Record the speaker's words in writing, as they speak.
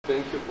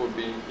thank you for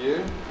being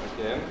here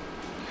again.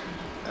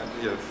 And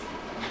yes,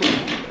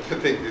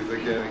 take this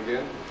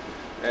again.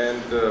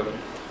 And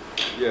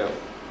yeah,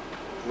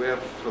 we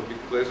have a big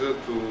pleasure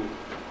to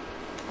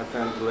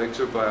attend the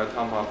lecture by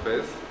Adham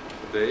Hafez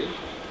today.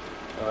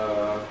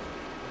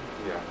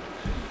 Yeah,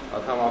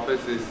 Adham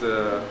Hafez is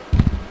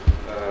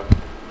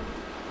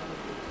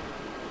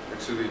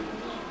actually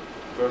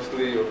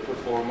firstly a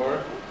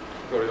performer,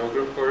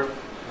 choreographer,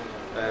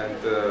 and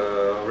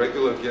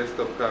regular guest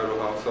of Cairo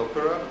House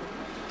Opera,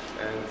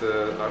 and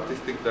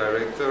artistic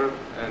director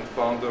and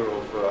founder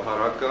of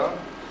Haraka,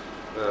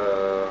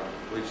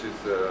 which is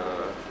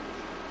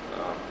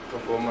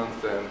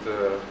performance and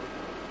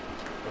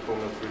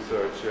performance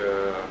research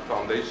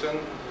foundation,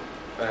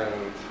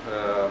 and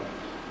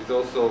is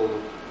also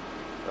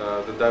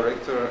the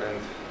director and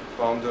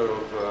founder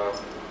of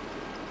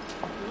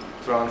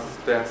Trans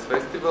Dance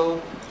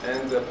Festival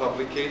and a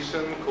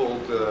publication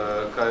called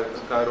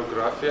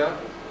Cheirographia,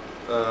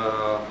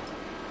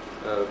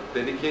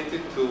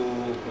 dedicated to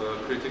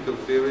critical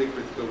theory,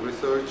 critical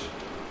research,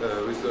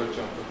 research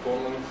on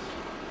performance,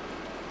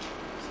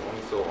 so on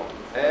and so on.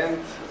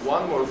 And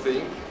one more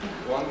thing.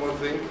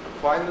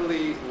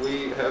 Finally,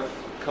 we have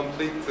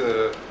complete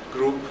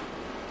group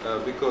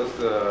because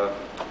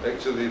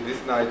actually this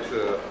night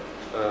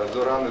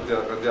Zoran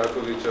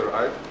Radiakovic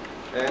arrived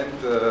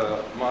and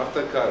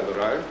Marta Kyle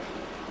arrived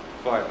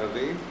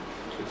finally,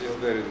 which is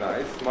very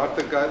nice.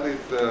 Marta Kyle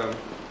is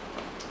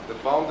the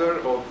founder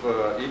of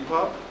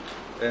EPUB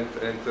and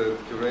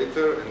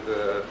curator and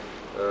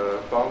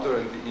founder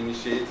and the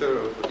initiator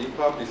of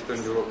EPUB,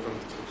 Eastern European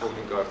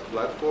Performing Arts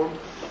Platform,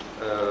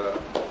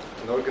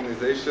 an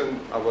organization,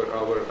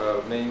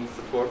 our main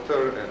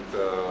supporter and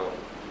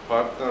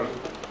partner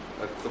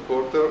and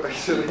supporter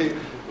actually,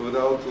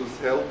 without whose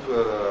help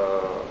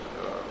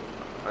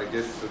I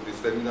guess the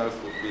seminars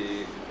would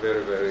be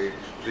very, very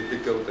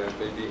difficult and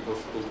maybe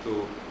impossible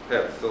to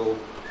have. So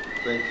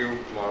thank you,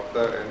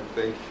 Marta, and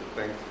thank you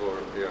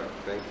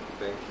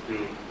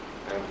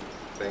and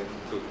thank you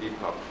to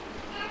EPUB.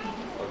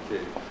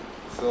 Okay,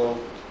 so,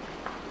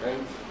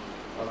 and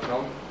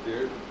Adham,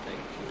 here,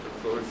 thank you. The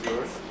floor is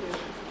yours.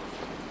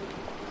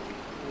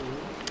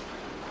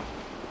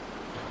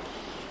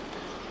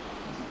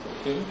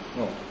 Okay?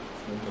 No,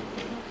 it's not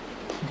okay.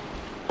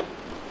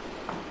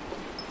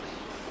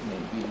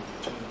 Maybe.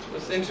 It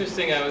was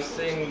interesting, I was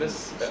saying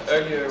this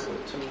earlier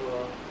to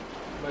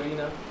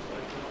Marina,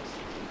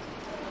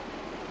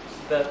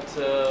 that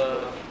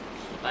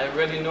I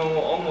already know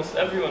almost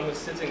everyone who's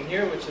sitting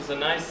here, which is a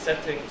nice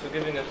setting to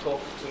giving a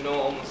talk to know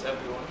almost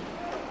everyone.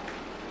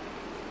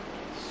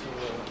 So,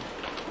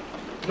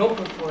 no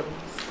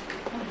performance.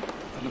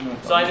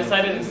 So I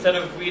decided instead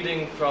of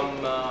reading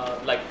from,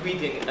 like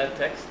reading a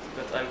text,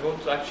 that I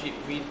wrote to actually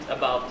read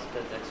about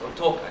the text, or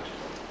talk actually.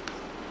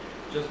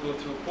 Just go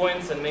through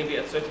points, and maybe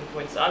at certain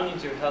points I'll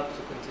need your help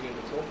to continue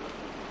the talk.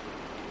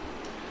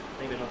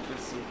 Maybe not, we'll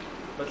see.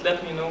 But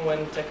let me know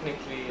when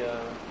technically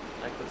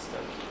I could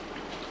start.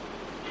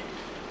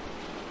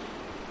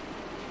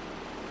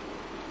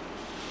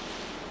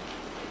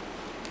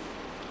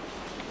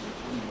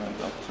 My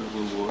doctor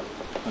will work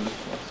on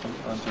some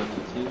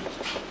uncertainty.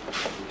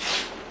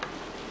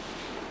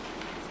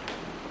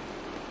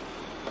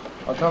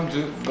 Adham,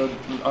 but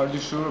are you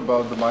sure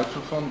about the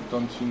microphone?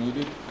 Don't you need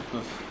it?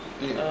 Because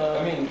I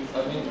mean,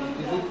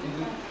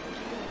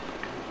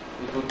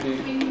 it would be.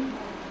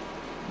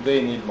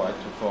 They need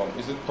microphone.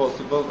 Is it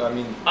possible? I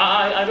mean,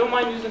 I don't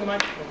mind using a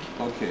microphone.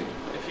 Okay.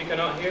 If you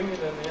cannot hear me,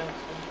 then yeah.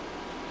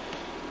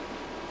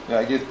 Yeah,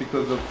 I guess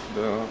because of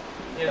the.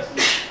 Yes.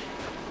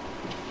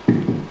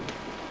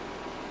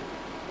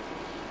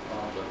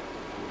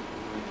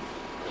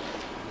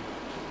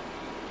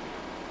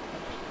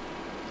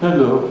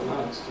 Hello.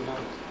 Oh, it's too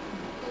loud.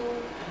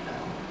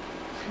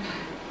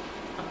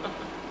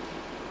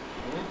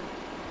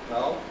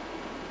 Now?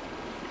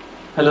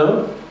 Hello?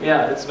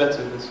 Yeah, it's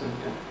better this way.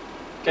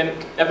 Yeah.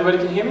 Everybody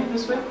can hear me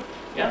this way?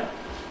 Yeah?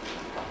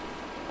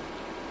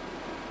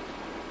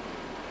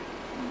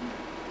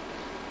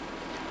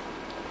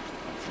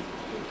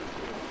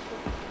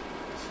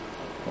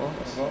 Tom?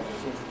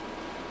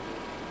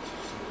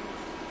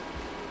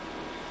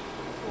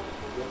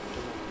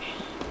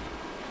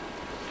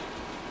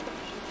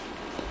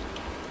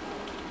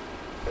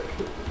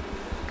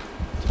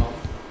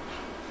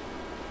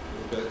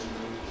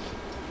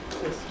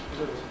 Yes,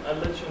 good. I'll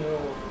let you know.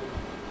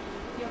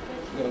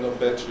 No,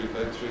 battery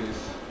is.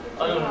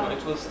 Oh, no,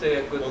 it will stay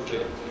a good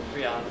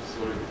 3 hours.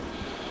 Sorry.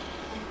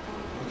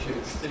 Okay,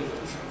 it's still.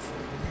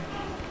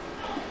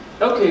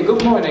 Okay,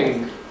 good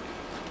morning.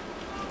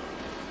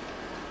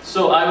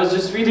 So I was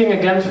just reading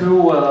again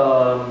through,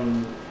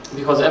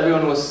 because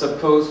everyone was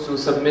supposed to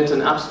submit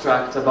an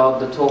abstract about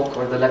the talk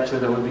or the lecture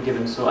that will be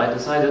given. So I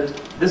decided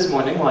this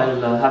morning, while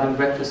having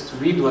breakfast, to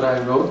read what I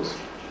wrote.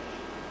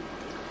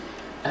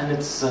 And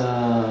it's,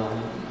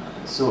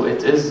 so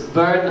it is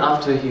Burn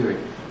After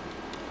Hearing.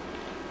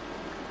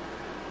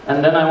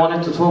 And then I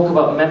wanted to talk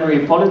about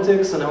memory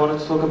politics, and I wanted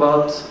to talk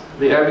about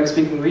the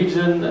Arabic-speaking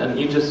region and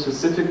Egypt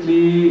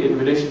specifically in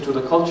relation to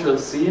the cultural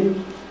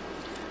scene.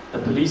 a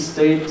police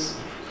state,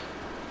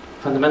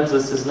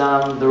 fundamentalist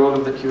Islam, the role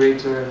of the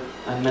curator,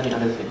 and many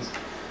other things.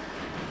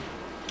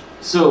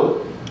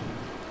 So,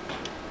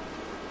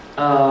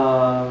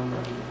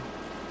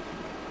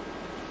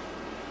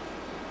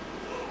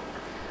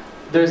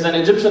 there's an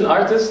Egyptian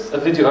artist, a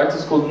video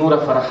artist called Noura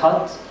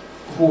Farahat,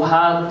 who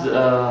had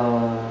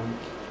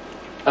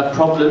a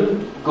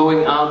problem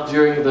going out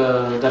during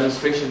the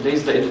demonstration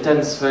days, the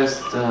intense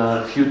first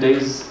few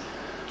days,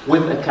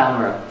 with a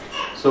camera.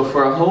 So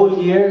for a whole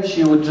year,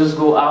 she would just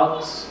go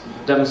out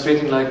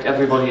demonstrating like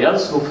everybody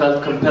else who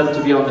felt compelled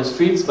to be on the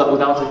streets, but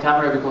without a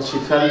camera because she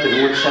felt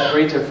it would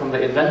separate her from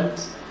the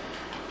event.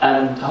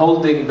 And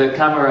holding the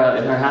camera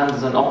in her hand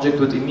as an object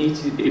would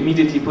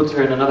immediately put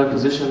her in another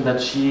position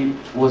that she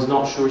was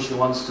not sure she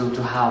wants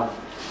to have.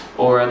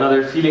 Or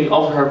another feeling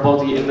of her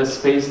body in the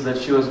space that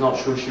she was not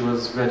sure she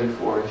was ready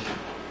for.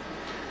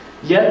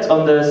 Yet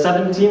on the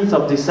 17th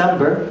of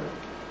December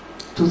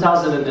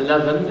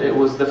 2011, it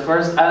was the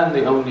first and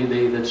the only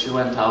day that she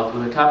went out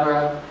with a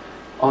camera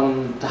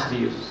on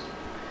Tahrir.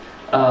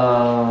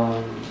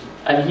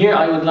 And here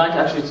I would like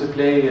actually to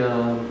play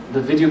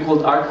the video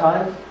called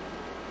Archive,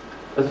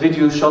 a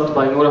video shot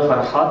by Noura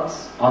Farahat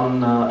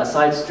on a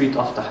side street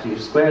of Tahrir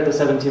Square, the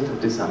 17th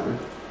of December.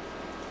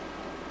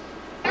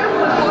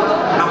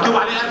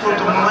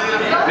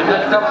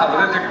 بالكتاب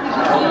حضرتك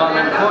هم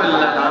من فوق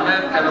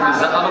العماد كانوا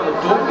بيزقلوا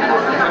بالطوب،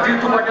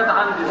 ففي طوبه جت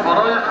عندي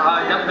فرايح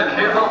جنب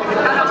الحيطه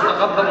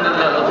استخبى من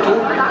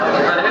الطوب،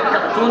 فلقيت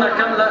كرتونه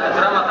كامله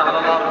اترمت على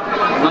الارض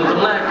من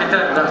ضمنها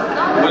الكتاب ده،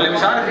 واللي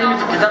مش عارف قيمه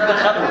الكتاب ده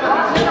خده،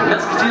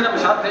 ناس كتيره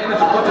مش عارفه قيمه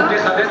الكتب دي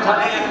خدتها.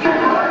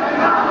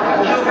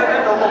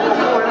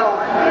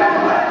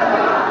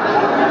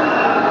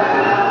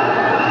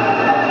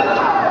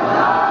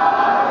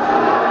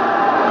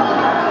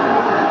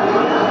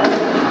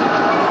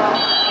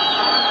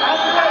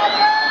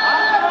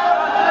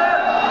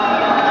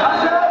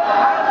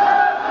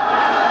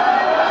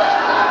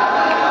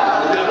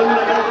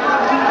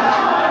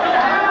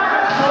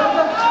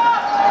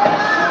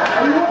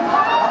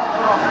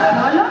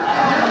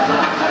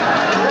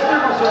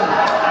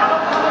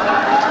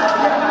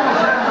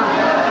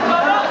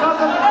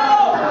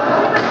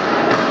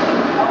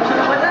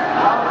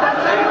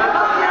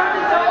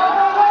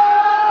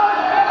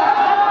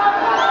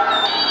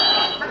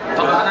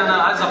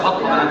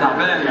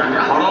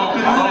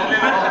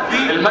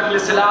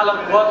 المجلس الاعلى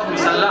للقوات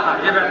المسلحه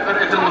يبعت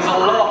فرقه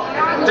المظلات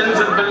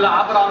تنزل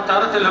بالعبر عن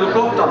طيارات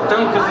الهليكوبتر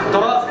تنقذ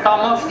التراث بتاع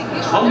مصر.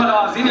 هم لو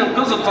عايزين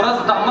ينقذوا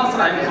التراث بتاع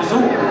مصر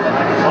هينقذوه.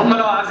 هم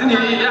لو عايزين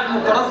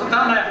يحموا التراث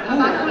بتاعنا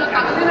يحموه.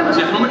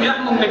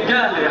 يحموا من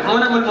الجهل،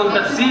 يحمونا من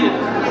المندسين،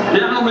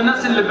 يحموا من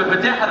الناس اللي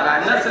بتحرق،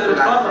 الناس اللي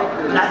بتفرق،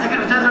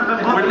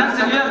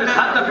 والناس اللي هي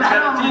بتحدف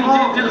الكراتين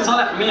دي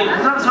لصالح مين؟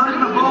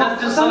 الناس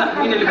دي لصالح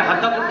مين اللي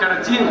بيحدفوا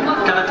الكراتين؟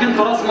 كراتين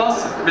تراث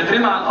مصر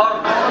بترمي على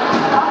الارض.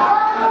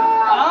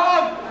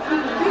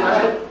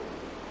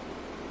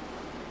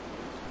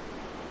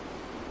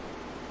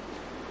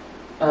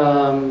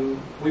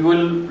 We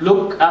will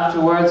look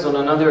afterwards on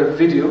another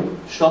video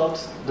shot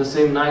the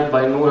same night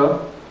by Noura,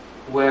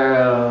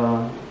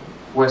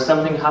 where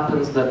something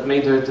happens that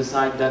made her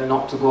decide then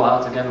not to go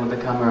out again with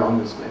the camera on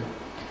the square.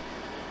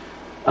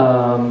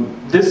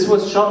 This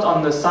was shot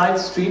on the side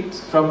street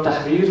from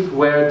Tahrir,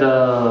 where the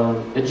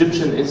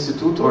Egyptian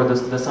Institute, or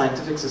the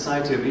Scientific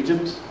Society of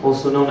Egypt,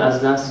 also known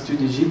as l'Institut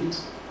d'Égypte,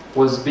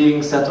 was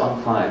being set on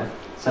fire,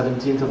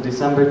 17th of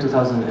December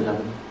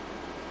 2011.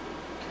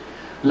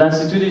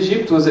 L'Institut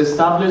d'Égypte was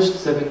established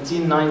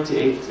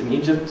 1798 in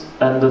Egypt,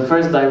 and the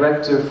first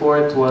director for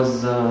it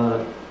was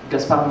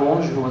Gaspard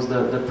Monge, who was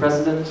the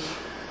president,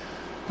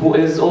 who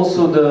is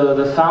also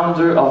the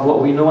founder of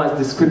what we know as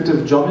descriptive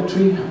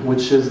geometry,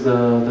 which is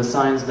the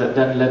science that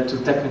then led to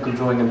technical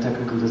drawing and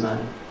technical design.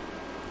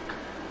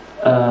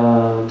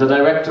 The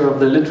director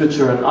of the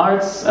literature and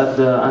arts at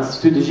the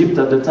Institut d'Égypte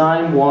at the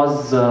time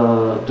was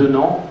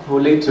Denon, who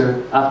later,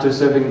 after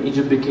serving in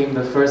Egypt, became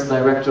the first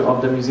director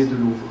of the Musée du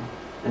Louvre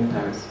in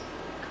Paris.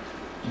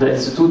 The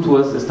institute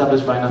was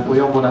established by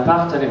Napoleon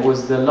Bonaparte, and it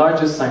was the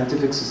largest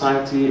scientific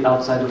society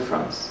outside of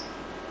France.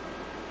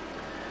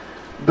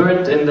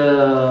 Burnt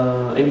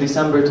in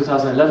December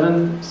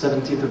 2011,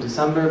 17th of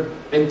December,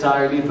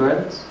 entirely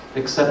burnt,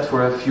 except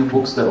for a few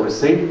books that were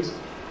saved.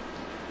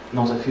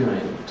 Not a few,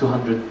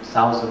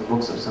 200,000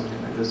 books or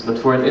something like this. But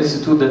for an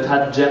institute that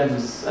had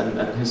gems and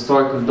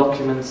historical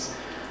documents,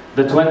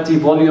 the 20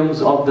 volumes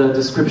of the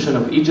description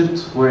of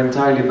Egypt were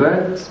entirely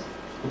burnt.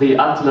 The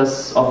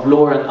Atlas of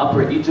Lower and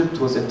Upper Egypt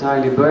was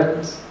entirely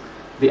burnt.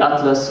 The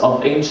Atlas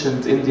of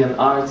Ancient Indian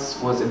Arts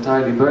was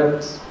entirely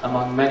burnt,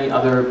 among many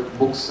other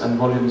books and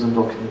volumes and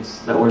documents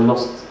that were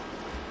lost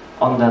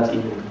on that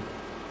evening.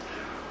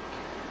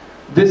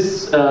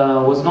 This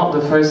was not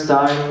the first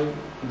time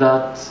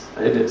that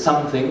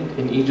something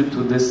in Egypt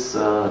with this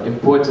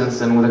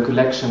importance and with a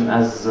collection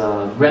as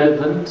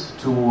relevant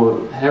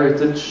to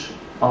heritage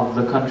of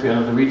the country and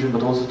of the region,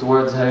 but also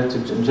towards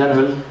heritage in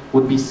general,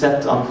 would be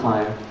set on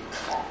fire.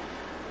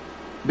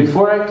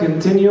 Before I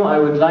continue, I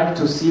would like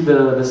to see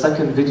the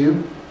second video,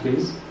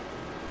 please.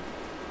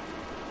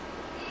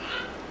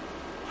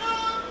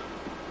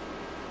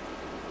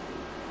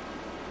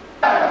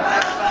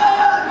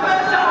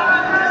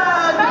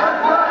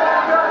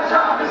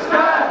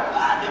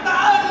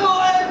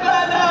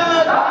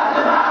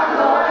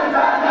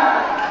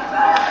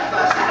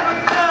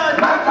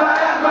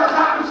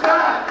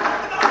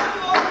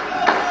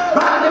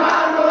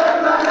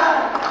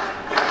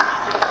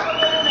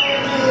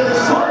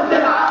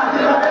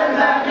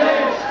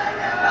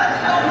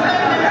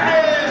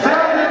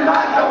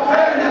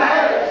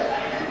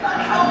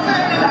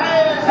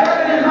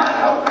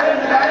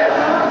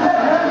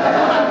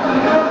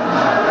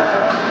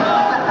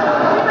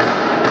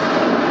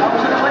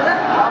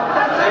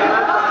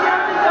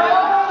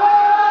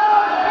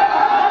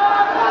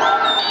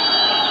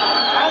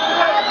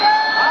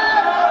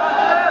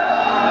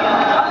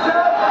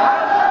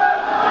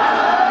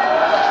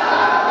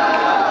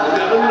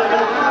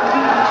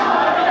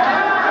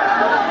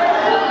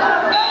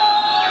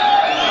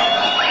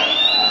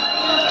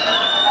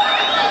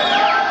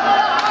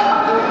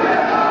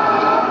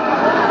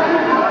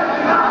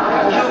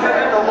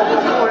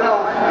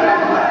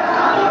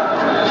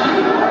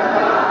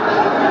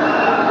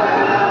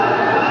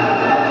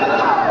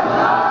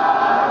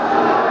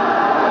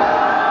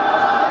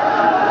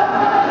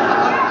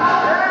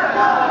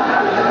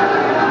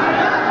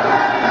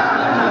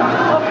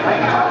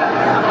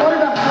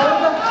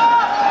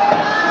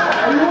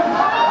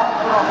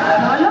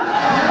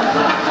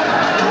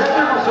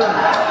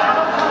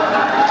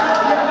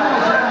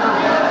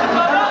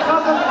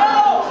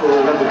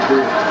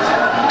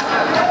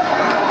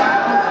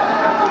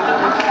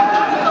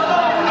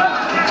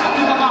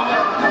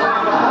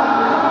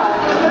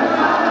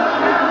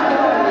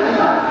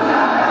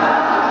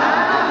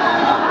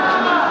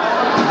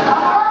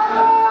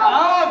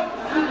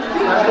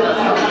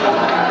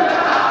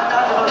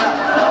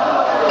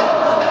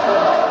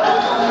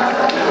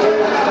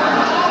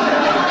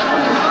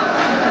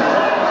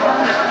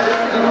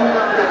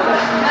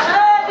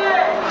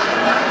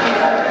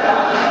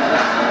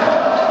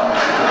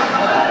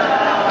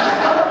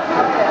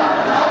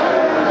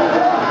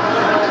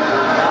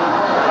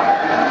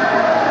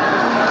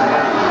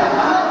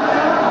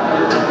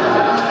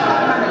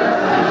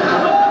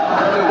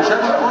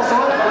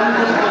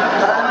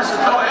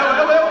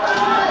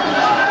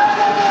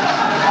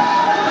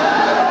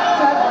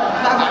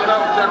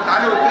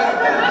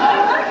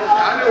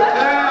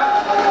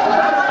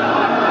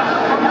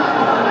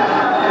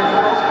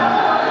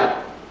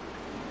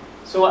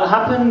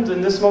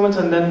 In this moment,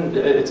 and then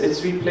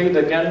it's replayed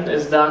again,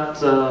 is that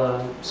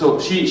so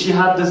she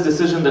had this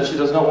decision that she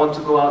does not want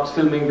to go out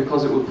filming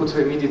because it would put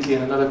her immediately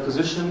in another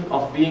position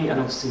of being and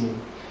of seeing.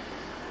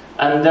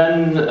 And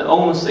then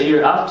almost a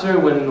year after,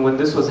 when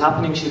this was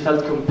happening, she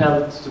felt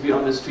compelled to be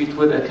on the street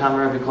with a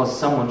camera because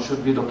someone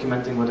should be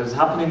documenting what is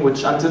happening,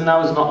 which until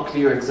now is not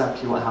clear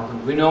exactly what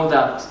happened. We know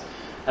that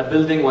a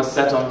building was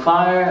set on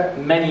fire,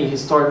 many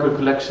historical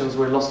collections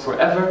were lost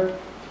forever.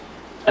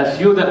 A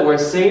few that were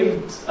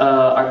saved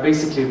are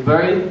basically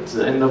buried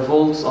in the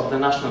vaults of the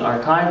National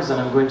Archives, and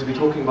I'm going to be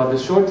talking about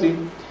this shortly.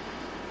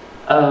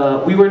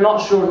 We were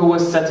not sure who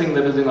was setting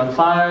the building on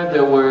fire.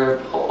 There were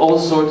all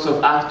sorts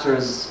of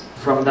actors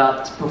from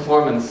that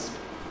performance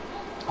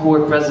who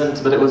were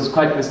present, but it was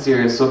quite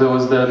mysterious. So there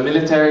was the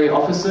military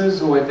officers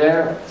who were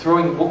there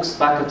throwing books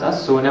back at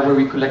us. So whenever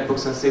we collect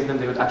books and save them,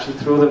 they would actually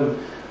throw them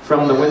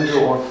from the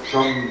window or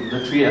from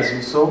the tree, as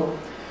you saw.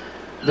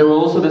 There were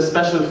also the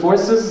special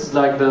forces,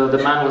 like the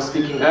man was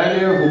speaking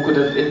earlier, who could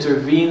have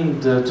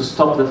intervened to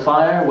stop the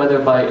fire, whether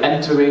by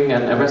entering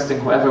and arresting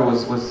whoever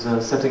was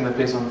setting the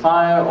place on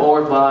fire,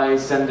 or by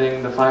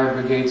sending the fire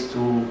brigades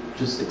to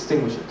just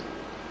extinguish it.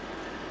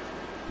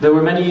 There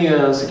were many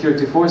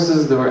security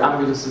forces, there were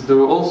ambulances, there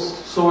were all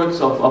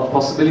sorts of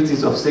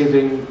possibilities of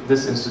saving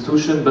this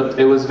institution, but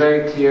it was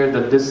very clear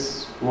that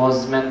this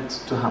was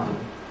meant to happen.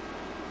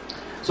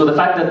 So the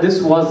fact that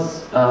this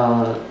was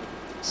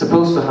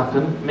supposed to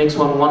happen makes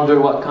one wonder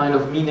what kind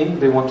of meaning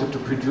they wanted to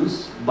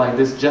produce by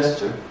this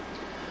gesture,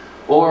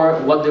 or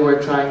what they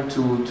were trying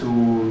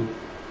to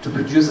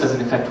produce as an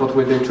effect. What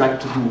were they trying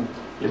to do,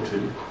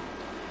 literally?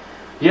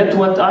 Yet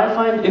what I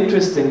find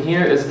interesting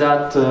here is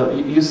that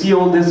you see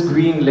all this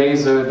green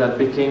laser that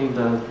became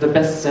the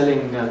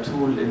best-selling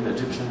tool in the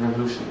Egyptian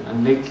revolution,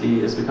 and lately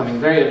is becoming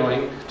very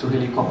annoying to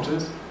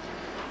helicopters.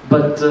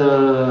 But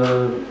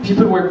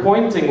people were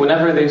pointing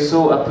whenever they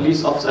saw a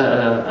police officer,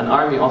 an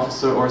army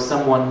officer, or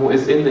someone who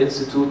is in the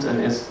institute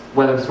and is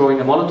whether throwing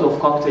a Molotov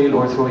cocktail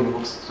or throwing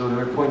books. So they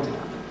were pointing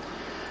at them.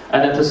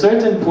 And at a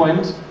certain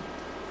point,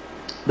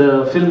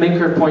 the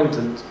filmmaker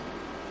pointed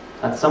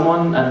at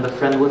someone, and the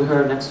friend with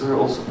her next to her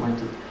also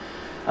pointed.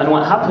 And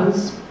what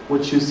happens,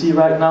 which you see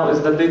right now,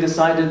 is that they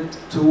decided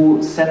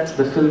to set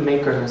the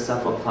filmmaker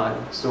herself on fire.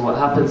 So what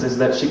happens is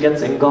that she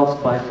gets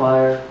engulfed by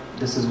fire.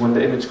 This is when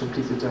the image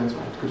completely turns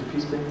white. Could you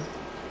please play this?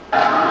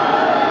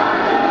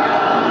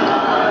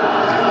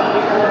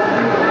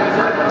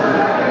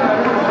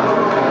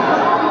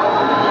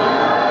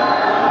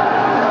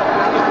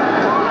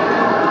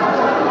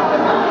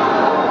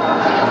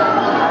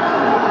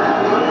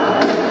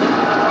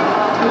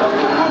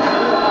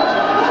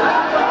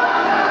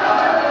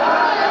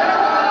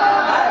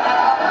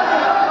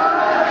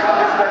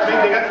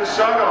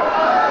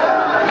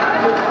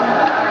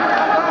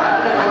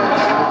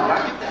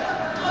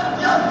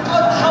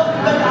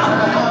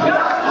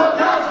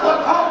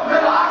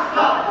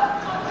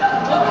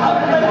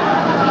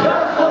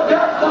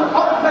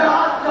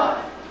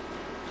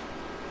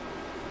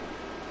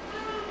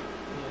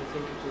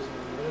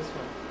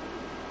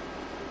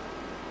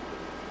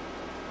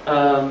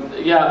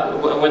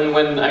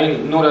 When I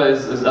mean, Noura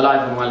is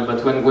alive and well,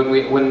 but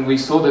when we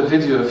saw the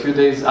video a few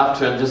days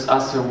after and just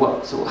asked her,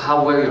 so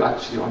how were you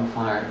actually on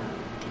fire?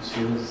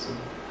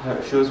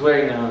 She was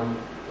wearing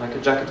like a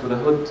jacket with a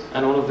hood,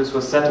 and all of this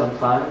was set on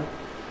fire.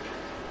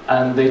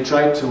 And they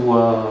tried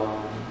to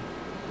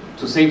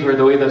save her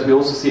the way that we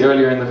also see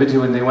earlier in the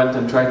video when they went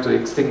and tried to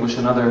extinguish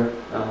another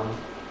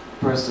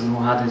person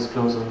who had his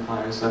clothes on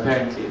fire. So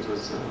apparently it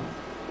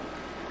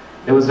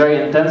was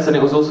very intense, and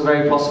it was also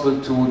very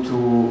possible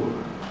to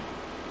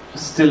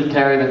still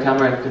carry the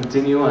camera and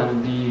continue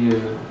and be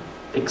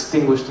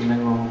extinguished and then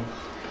go home.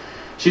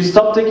 She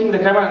stopped taking the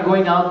camera and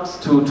going out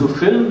to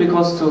film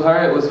because to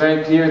her it was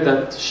very clear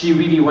that she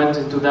really went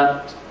into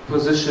that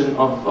position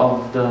of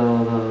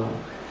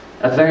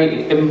a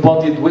very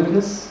embodied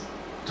witness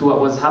to what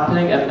was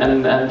happening,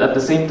 and at the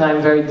same time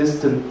very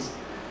distant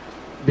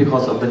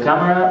because of the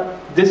camera,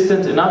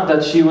 distant enough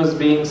that she was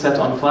being set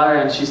on fire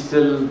and she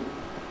still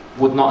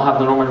would not have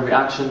the normal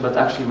reaction, but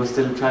actually was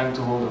still trying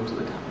to hold on to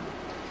the camera.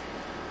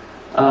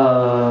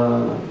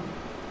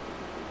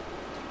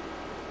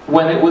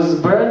 When it was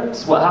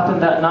burnt, what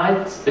happened that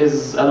night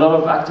is a lot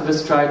of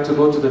activists tried to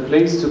go to the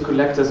place to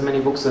collect as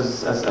many books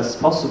as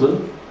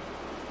possible.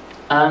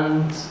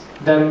 And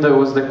then there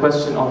was the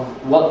question of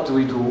what do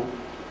we do?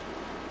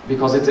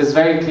 Because it is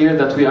very clear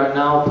that we are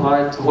now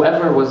part,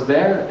 whoever was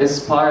there is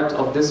part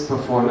of this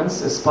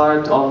performance, is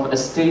part of a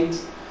state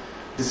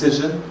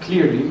decision,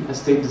 clearly a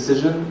state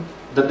decision,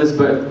 that this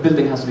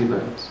building has to be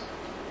burnt.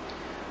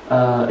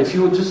 If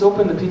you would just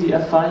open the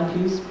PDF file,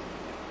 please.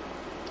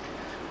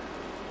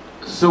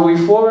 So we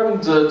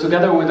formed,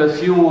 together with a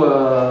few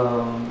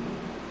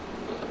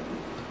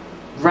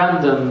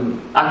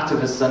random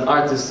activists and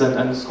artists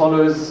and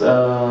scholars,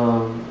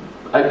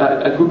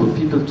 a group of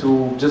people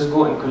to just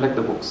go and collect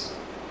the books.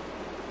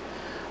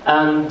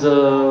 And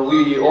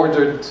we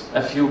ordered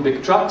a few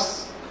big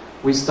trucks.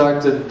 We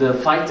started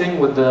fighting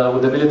with the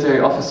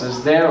military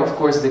officers there. Of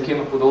course, they came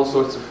up with all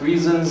sorts of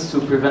reasons to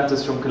prevent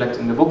us from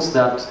collecting the books.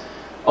 That,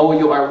 oh,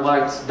 you are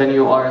white, then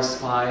you are a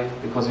spy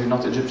because you're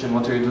not Egyptian.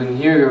 What are you doing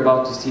here? You're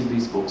about to steal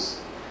these books.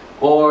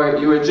 Or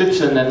you're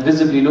Egyptian and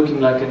visibly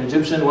looking like an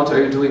Egyptian. What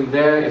are you doing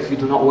there if you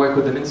do not work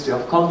with the Ministry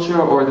of Culture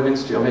or the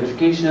Ministry of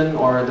Education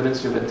or the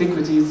Ministry of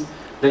Antiquities?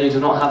 Then you do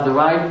not have the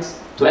right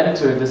to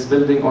enter this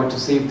building or to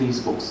save these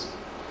books.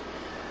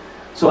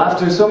 So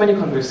after so many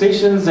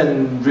conversations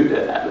and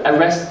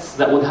arrests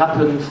that would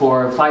happen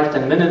for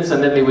 5-10 minutes,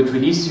 and then they would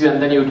release you,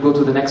 and then you would go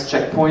to the next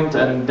checkpoint,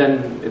 and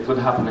then it would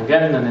happen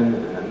again,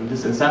 and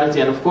this insanity.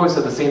 And of course,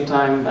 at the same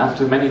time,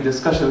 after many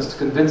discussions to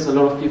convince a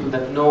lot of people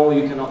that no,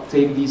 you cannot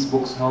take these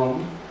books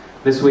home.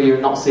 This way you're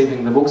not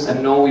saving the books,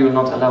 and no, we will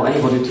not allow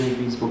anybody to take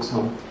these books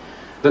home.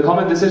 The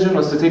common decision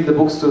was to take the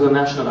books to the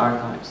National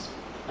Archives.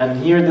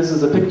 And here, this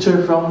is a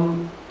picture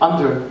from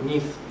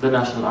underneath the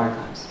National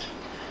Archives.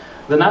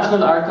 The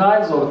National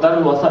Archives, or Dar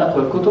al-Wathaiq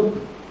wal-Kutub,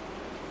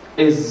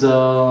 is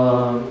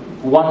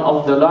one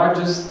of the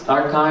largest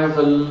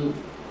archival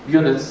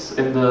units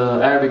in the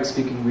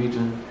Arabic-speaking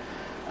region.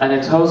 And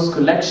it hosts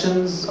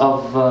collections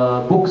of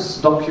books,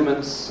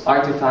 documents,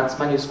 artifacts,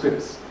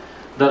 manuscripts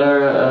that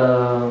are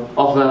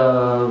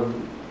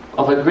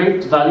of a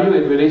great value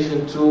in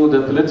relation to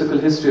the political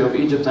history of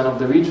Egypt and of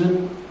the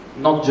region,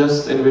 not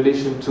just in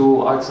relation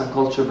to arts and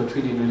culture, but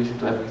really in relation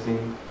to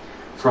everything,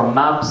 from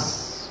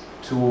maps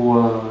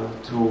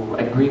to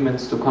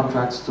agreements, to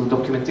contracts, to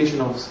documentation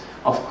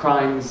of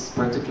crimes,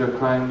 particular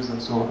crimes,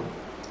 and so on.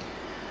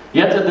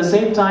 Yet at the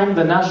same time,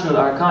 the National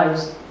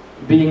Archives,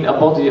 being a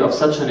body of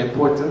such an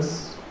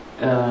importance,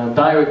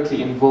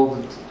 directly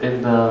involved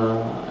in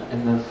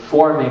the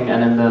forming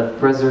and in the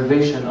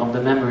preservation of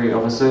the memory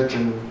of a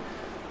certain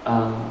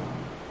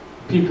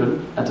people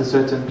at a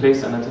certain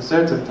place and at a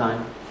certain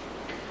time.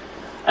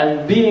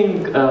 And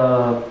being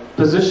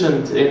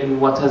positioned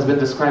in what has been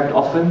described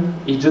often,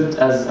 Egypt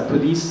as a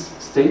police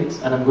state,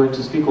 and I'm going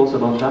to speak also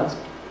about that,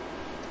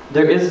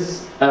 there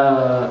is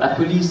a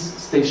police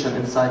station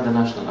inside the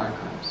National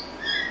Archives.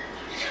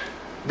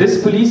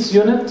 This police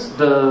unit,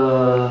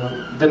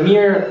 the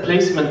mere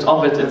placement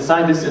of it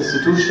inside this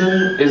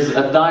institution is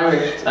a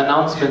direct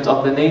announcement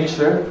of the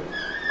nature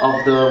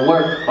of the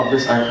work of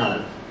this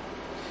archive.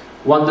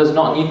 One does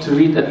not need to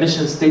read a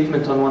mission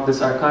statement on what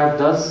this archive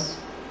does.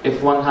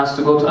 If one has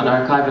to go to an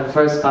archive and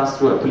first pass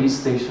through a police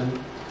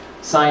station,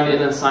 sign in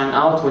and sign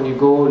out, when you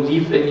go,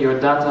 leave in your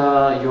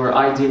data, your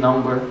ID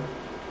number.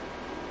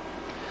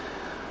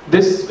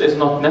 This is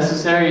not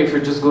necessary if you're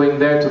just going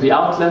there to the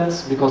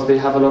outlets, because they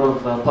have a lot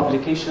of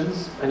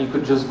publications, and you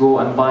could just go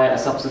and buy a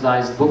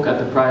subsidized book at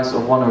the price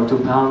of £1 or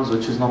 £2,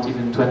 which is not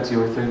even 20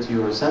 or 30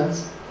 euro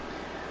cents.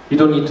 You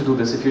don't need to do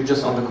this if you're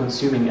just on the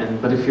consuming end.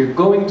 But if you're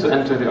going to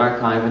enter the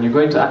archive and you're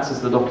going to access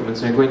the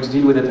documents and you're going to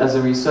deal with it as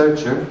a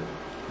researcher,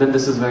 then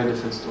this is a very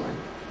different story.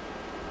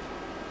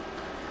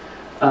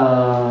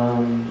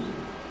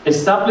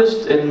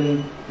 Established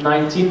in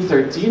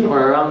 1913 or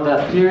around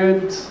that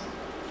period,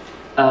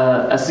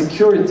 a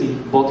security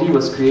body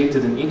was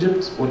created in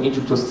Egypt when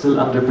Egypt was still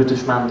under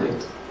British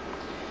mandate.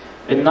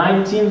 In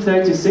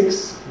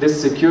 1936, this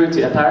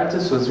security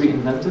apparatus was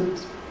reinvented,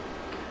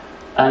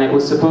 and it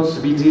was supposed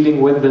to be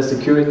dealing with the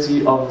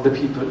security of the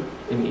people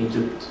in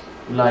Egypt.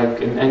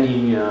 Like in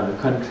any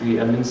country,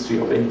 a Ministry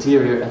of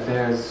Interior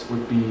Affairs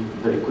would be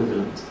the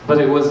equivalent. But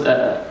it was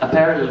a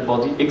parallel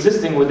body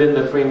existing within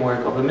the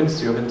framework of the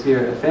Ministry of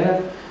Interior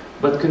Affairs,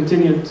 but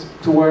continued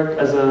to work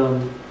as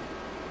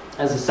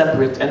a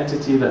separate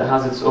entity that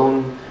has its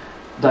own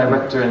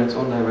director and its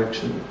own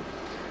direction.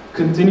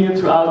 Continued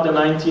throughout the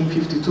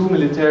 1952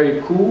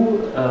 military coup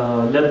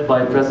led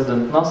by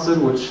President Nasser,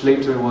 which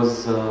later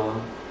was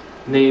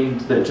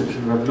named the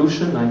Egyptian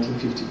Revolution,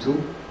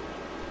 1952.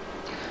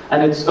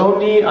 And it's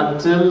only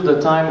until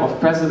the time of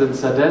President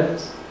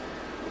Sadat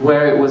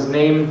where it was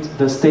named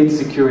the State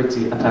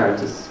Security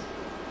Apparatus.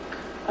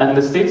 And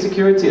the State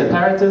Security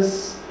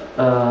Apparatus,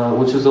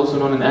 which is also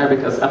known in Arabic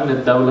as Amn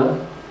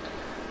al-Dawla,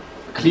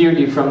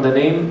 clearly from the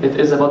name, it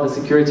is about the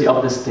security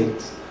of the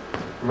state,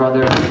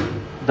 rather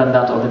than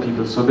that of the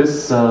people. So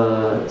this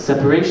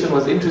separation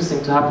was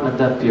interesting to happen at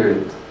that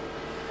period.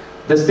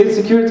 The State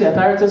Security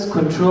Apparatus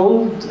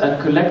controlled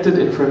and collected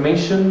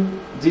information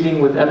dealing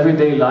with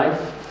everyday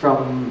life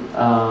from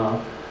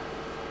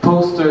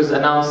posters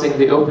announcing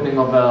the opening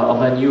of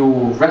a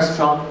new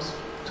restaurant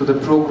to the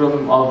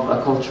program of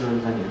a cultural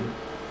venue.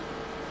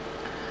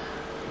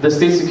 The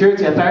state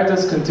security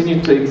apparatus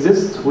continued to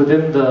exist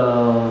within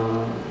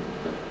the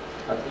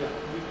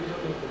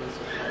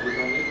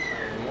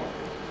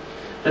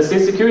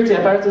state security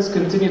apparatus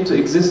continued to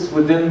exist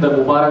within the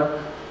Mubarak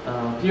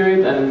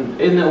period,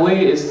 and in a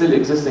way is still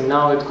existing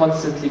now. It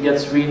constantly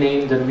gets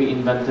renamed and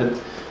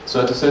reinvented. So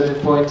at a certain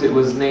point it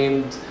was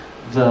named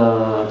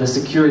the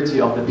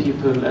security of the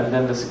people, and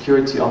then the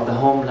security of the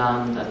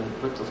homeland,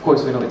 but of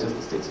course we know it is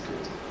the state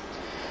security.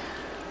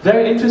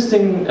 Very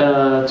interesting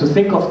to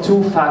think of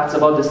two facts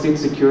about the state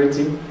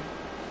security.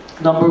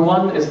 Number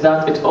one is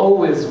that it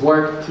always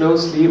worked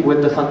closely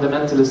with the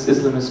fundamentalist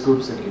Islamist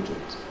groups in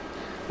Egypt,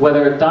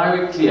 whether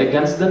directly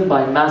against them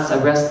by mass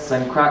arrests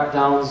and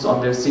crackdowns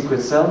on their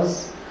secret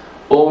cells,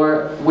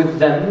 or with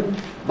them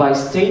by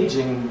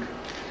staging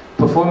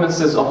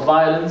performances of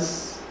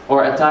violence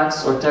or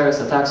attacks or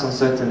terrorist attacks on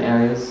certain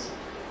areas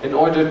in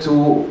order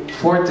to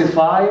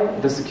fortify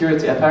the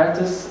security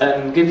apparatus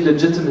and give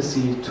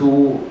legitimacy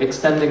to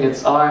extending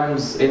its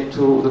arms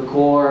into the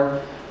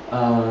core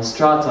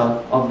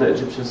strata of the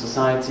Egyptian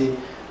society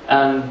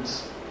and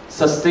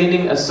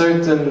sustaining a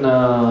certain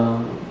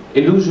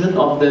illusion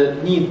of the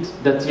need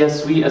that,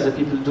 yes, we as a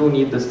people do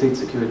need the state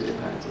security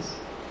apparatus.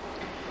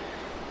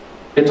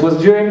 It was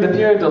during the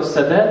period of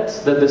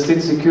Sadat that the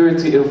state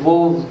security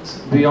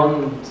evolved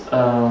beyond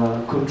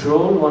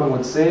control, one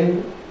would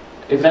say,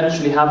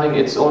 eventually having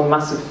its own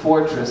massive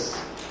fortress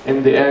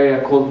in the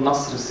area called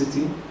Nasr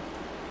City.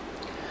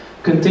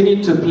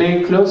 Continued to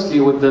play closely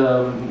with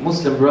the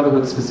Muslim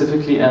Brotherhood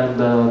specifically and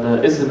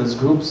the Islamist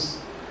groups,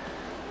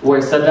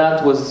 where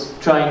Sadat was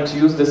trying to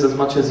use this as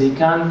much as he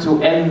can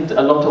to end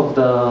a lot of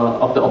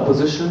the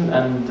opposition,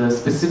 and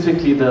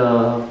specifically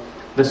the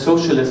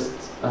socialist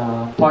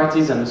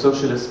parties and the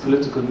socialist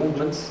political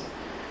movements,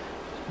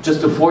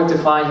 just to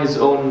fortify his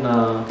own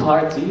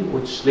party,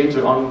 which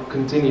later on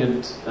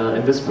continued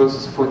in this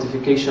process of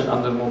fortification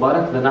under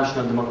Mubarak, the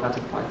National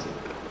Democratic Party.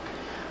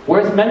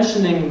 Worth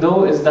mentioning,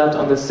 though, is that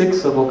on the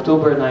 6th of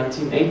October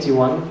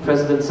 1981,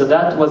 President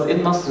Sadat was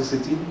in Nasr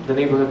City, the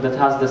neighborhood that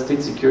has the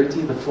state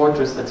security, the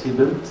fortress that he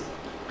built.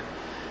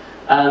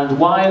 And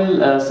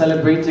while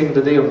celebrating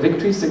the day of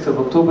victory, 6th of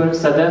October,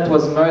 Sadat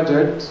was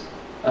murdered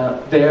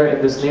there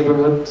in this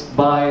neighborhood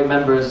by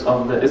members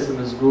of the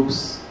Islamist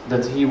groups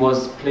that he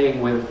was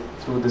playing with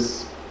through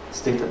this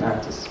state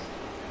apparatus.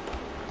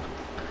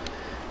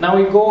 Now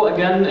we go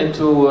again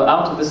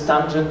out of this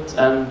tangent,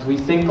 and we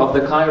think of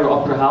the Cairo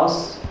Opera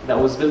House that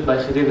was built by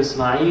Khedive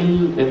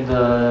Ismail in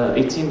the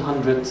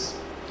 1800s,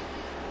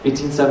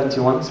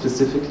 1871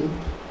 specifically.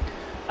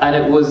 And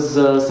it was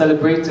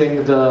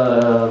celebrating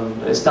the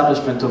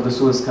establishment of the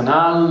Suez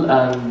Canal,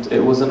 and it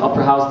was an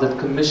opera house that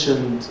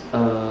commissioned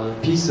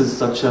pieces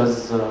such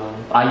as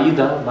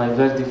Aida by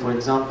Verdi, for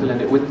example,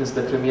 and it witnessed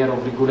the premiere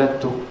of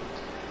Rigoletto.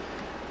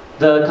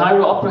 The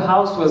Cairo Opera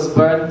House was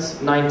burnt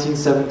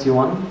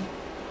 1971.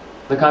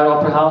 The Cairo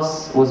Opera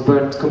House was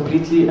burnt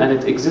completely, and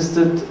it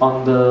existed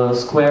on the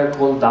square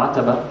called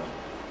Ataba.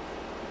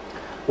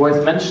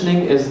 Worth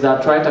mentioning is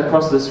that right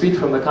across the street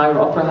from the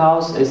Cairo Opera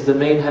House is the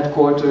main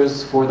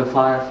headquarters for the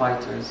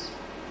firefighters.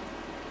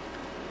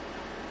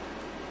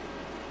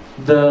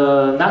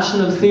 The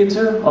National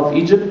Theatre of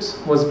Egypt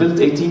was built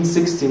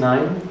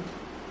 1869,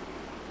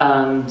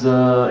 and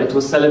it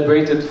was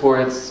celebrated for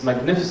its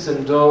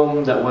magnificent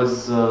dome that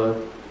was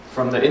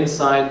from the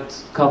inside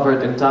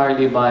covered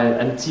entirely by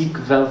antique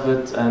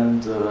velvet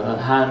and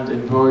hand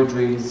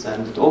embroideries,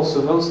 and it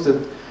also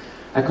hosted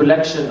a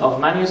collection of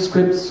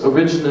manuscripts,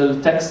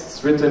 original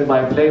texts written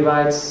by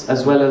playwrights,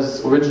 as well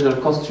as original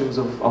costumes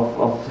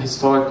of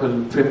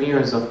historical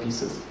premieres of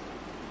pieces.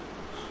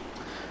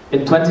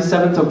 In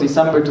 27th of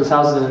December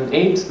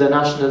 2008, the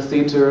National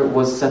Theatre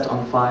was set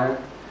on fire,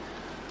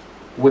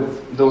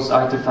 with those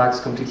artifacts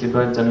completely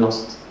burnt and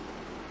lost.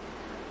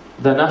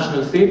 The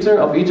National Theatre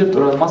of Egypt,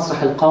 or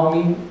Al-Masrah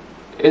Al-Qawmi,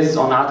 is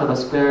on Ataba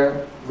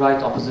Square,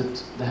 right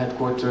opposite the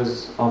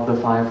headquarters of the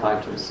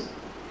firefighters.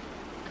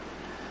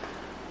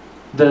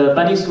 The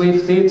Bani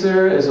Suef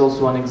Theatre is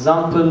also an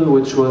example,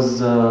 which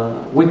was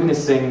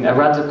witnessing a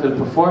radical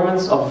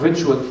performance of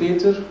ritual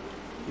theatre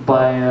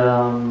by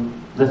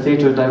the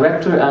theatre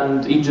director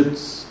and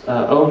Egypt's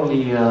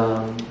only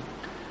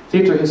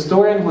theatre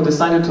historian, who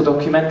decided to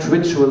document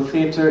ritual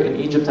theatre in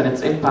Egypt and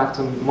its impact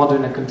on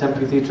modern and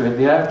contemporary theatre in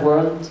the Arab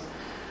world,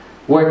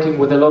 working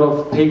with a lot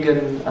of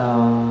pagan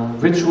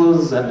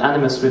rituals and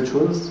animist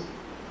rituals.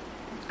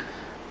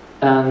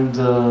 And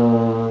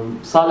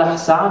Saleh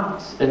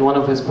Saad, in one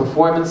of his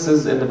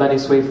performances in the Bani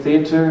Suef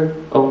Theatre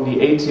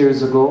only 8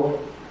 years ago,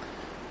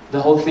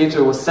 the whole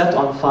theatre was set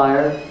on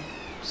fire,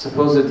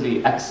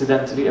 supposedly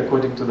accidentally,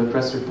 according to the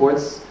press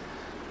reports.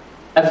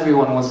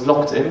 Everyone was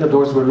locked in, the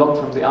doors were locked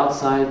from the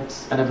outside,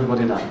 and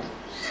everybody died.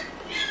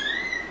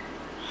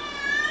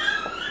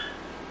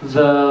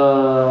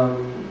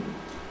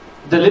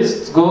 The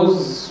list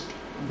goes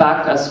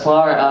back as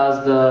far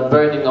as the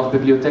burning of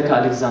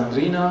Bibliotheca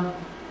Alexandrina,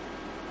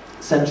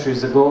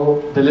 centuries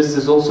ago. The list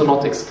is also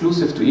not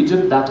exclusive to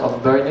Egypt, that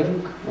of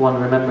burning.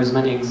 One remembers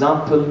many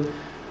examples,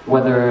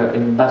 whether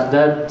in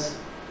Baghdad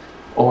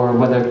or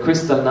whether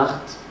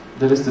Kristallnacht.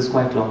 The list is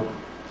quite long.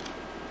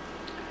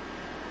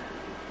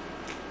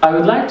 I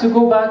would like to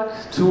go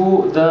back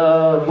to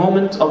the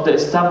moment of the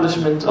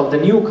establishment of the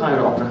new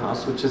Cairo Opera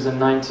House, which is in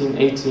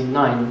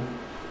 1989,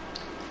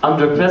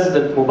 under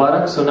President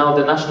Mubarak. So now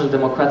the National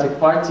Democratic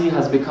Party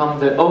has become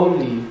the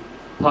only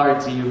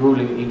party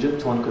ruling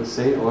Egypt, one could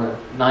say, or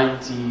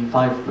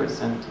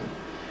 95%,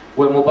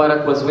 where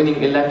Mubarak was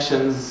winning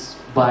elections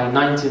by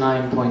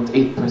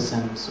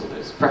 99.8%, so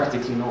there's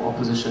practically no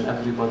opposition,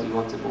 everybody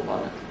wanted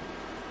Mubarak.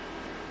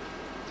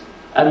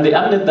 And the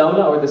Amn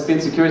al-Dawla, or the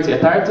state security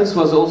apparatus,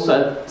 was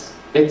also at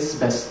its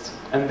best.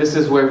 And this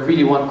is where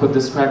really one could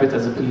describe it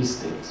as a police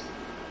state.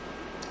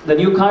 The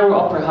new Cairo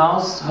Opera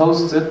House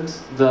hosted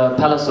the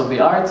Palace of the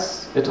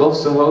Arts. It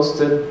also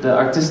hosted the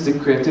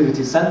Artistic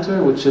Creativity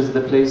Center, which is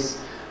the place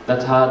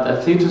that had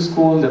a theater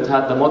school, that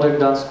had the modern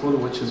dance school,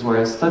 which is where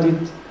I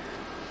studied.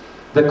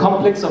 The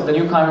complex of the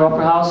new Cairo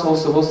Opera House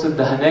also hosted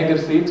the Haneger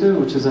Theater,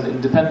 which is an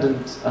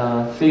independent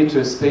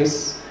theater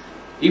space,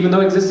 even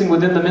though existing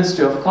within the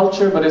Ministry of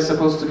Culture, but is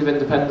supposed to give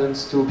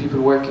independence to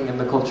people working in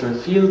the cultural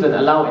field and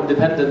allow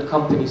independent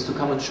companies to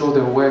come and show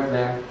their work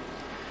there.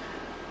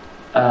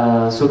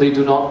 So they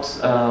do not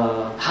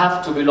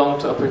have to belong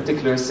to a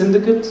particular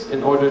syndicate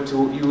in order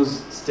to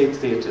use state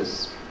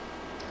theaters.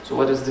 So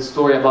what is the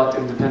story about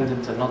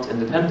independent and not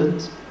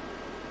independent?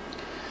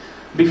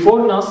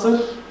 Before Nasser,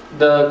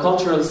 the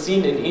cultural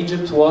scene in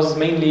Egypt was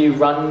mainly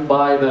run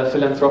by the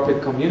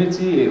philanthropic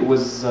community. It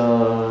was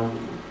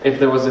if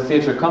there was a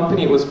theater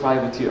company, it was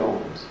privately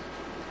owned.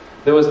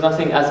 There was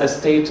nothing as a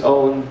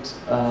state-owned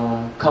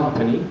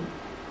company.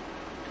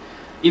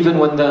 Even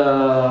when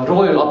the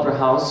Royal Opera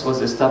House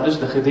was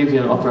established, the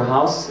Khedivian Opera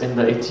House in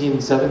the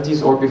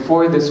 1870s, or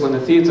before this, when the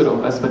theater of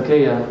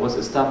Azbakiyya was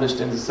established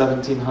in the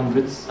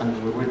 1700s,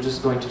 and we're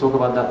just going to talk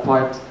about that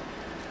part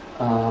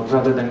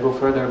rather than go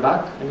further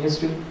back in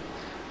history.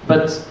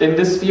 But in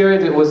this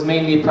period, it was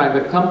mainly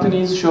private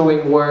companies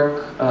showing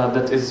work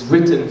that is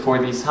written for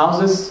these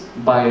houses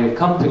by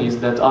companies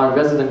that are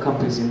resident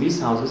companies in these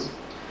houses,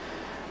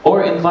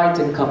 or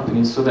inviting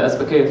companies. So the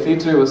Azbakiyya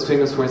Theatre was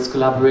famous for its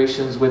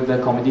collaborations with the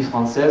Comédie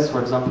Française,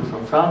 for example,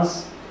 from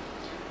France.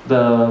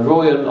 The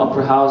Royal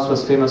Opera House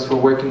was famous for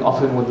working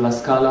often with La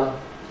Scala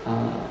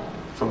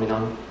from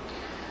Milan.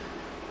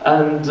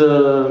 And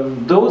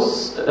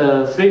those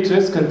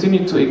theatres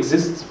continued to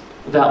exist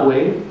that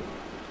way,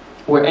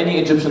 where any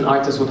Egyptian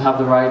artist would have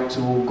the right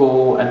to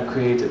go and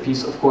create a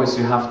piece. Of course,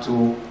 you have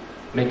to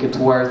make it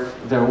worth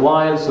their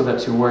while so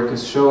that your work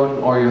is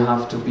shown, or you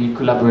have to be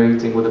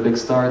collaborating with a big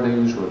star, the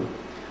usual.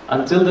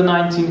 Until the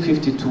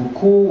 1952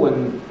 coup,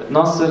 when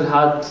Nasser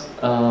had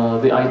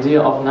the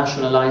idea of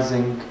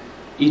nationalizing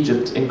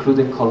Egypt,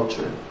 including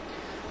culture.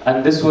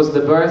 And this was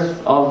the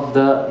birth of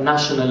the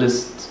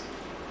nationalist,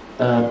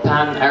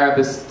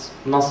 pan-Arabist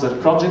Nasser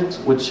project,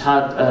 which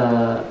had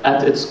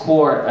at its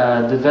core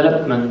a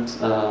development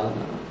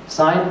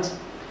side,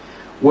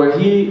 where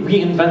he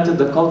reinvented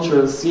the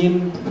cultural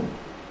scene.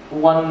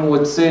 One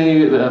would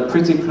say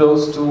pretty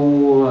close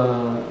to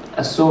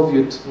a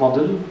Soviet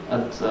model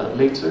at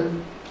later,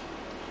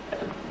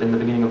 in the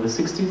beginning of the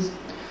 60s,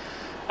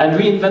 and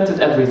reinvented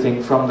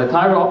everything from the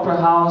Cairo Opera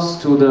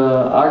House to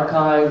the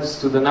archives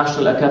to the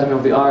National Academy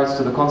of the Arts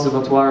to the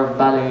Conservatoire of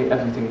Ballet.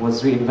 Everything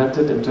was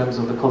reinvented in terms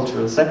of the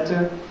cultural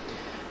sector,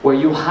 where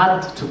you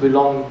had to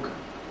belong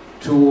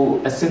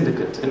to a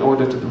syndicate in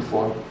order to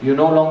perform. You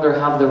no longer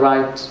have the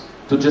right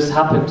to just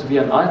happen to be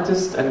an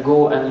artist and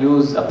go and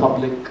use a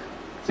public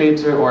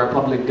theater or a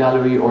public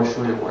gallery or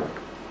show your work.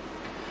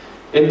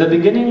 In the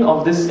beginning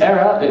of this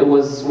era, it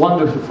was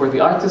wonderful for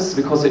the artists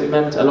because it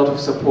meant a lot of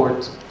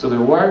support to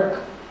their work,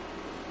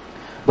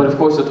 but of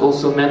course it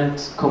also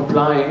meant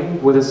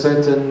complying with a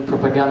certain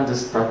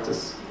propagandist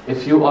practice.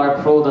 If you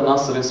are pro the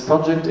Nasserist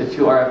project, if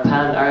you are a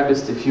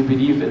pan-Arabist, if you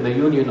believe in the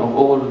union of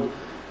all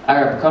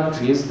Arab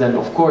countries, then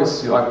of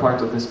course you are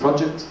part of this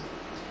project.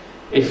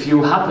 If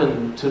you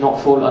happen to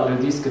not fall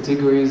under these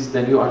categories,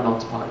 then you are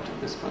not part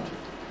of this project.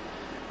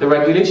 The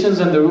regulations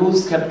and the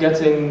rules kept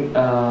getting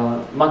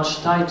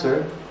much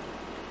tighter,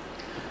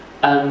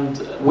 and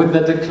with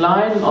the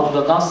decline of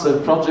the Nasser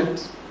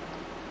project,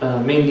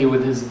 mainly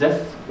with his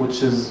death,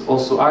 which is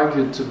also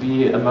argued to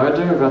be a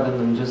murder rather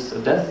than just a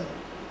death,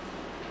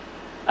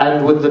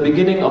 and with the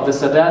beginning of the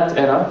Sadat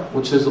era,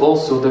 which is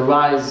also the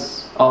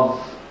rise of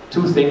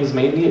two things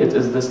mainly. It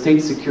is the state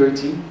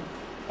security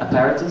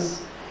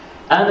apparatus,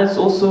 and it's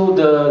also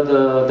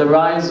the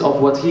rise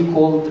of what he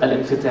called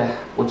al-infitah,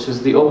 which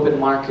is the open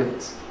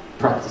market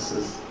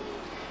practices.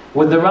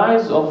 With the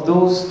rise of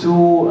those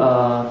two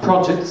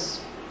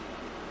projects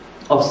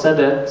of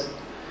Sadat,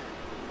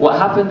 what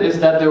happened is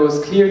that there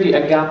was clearly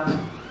a gap.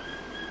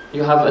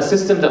 You have a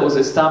system that was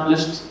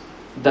established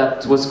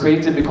that was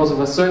created because of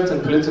a certain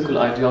political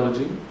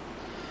ideology,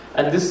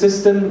 and this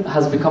system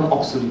has become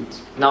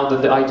obsolete now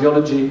that the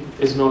ideology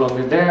is no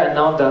longer there, and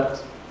now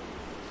that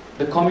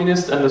the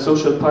communists and the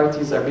social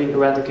parties are being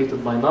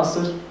eradicated by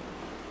Nasser,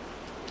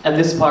 And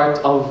this part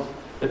of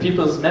the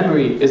people's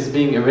memory is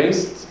being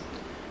erased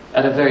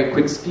at a very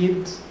quick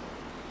speed.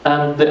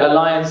 And the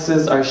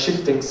alliances are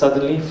shifting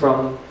suddenly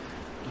from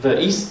the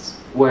East,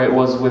 where it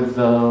was with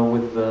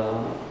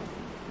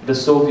the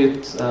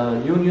Soviet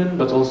Union,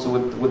 but also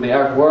with the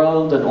Arab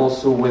world, and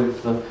also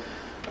with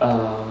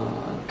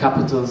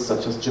capitals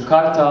such as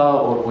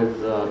Jakarta,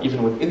 or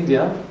even with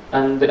India.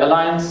 And the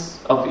alliance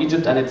of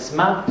Egypt and its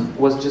map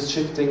was just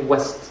shifting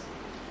west.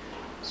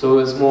 So it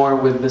was more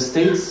with the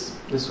States.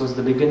 This was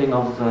the beginning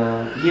of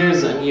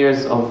years and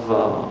years of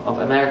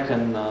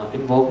American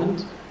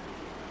involvement,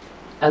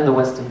 and the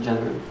West in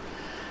general.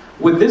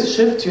 With this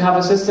shift, you have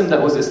a system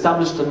that was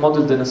established and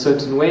modeled in a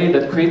certain way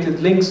that created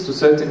links to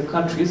certain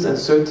countries and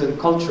certain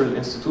cultural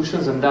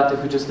institutions, and that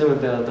if we just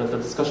limit the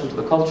discussion to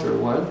the cultural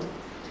world.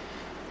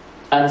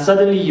 And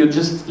suddenly you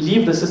just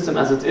leave the system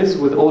as it is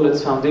with all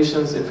its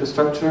foundations,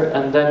 infrastructure,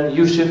 and then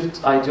you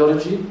shift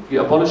ideology,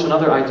 you abolish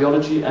another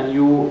ideology, and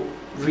you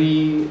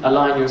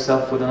realign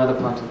yourself with another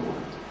part of the world.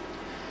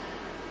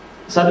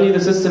 Suddenly the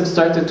system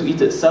started to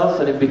eat itself,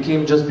 and it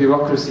became just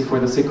bureaucracy for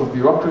the sake of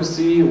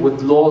bureaucracy,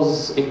 with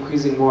laws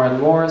increasing more and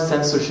more,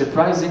 censorship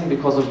rising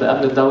because of the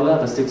Amn al-Dawla,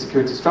 the state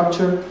security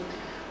structure,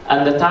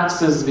 and the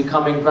taxes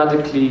becoming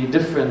radically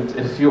different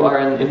if you are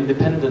an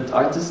independent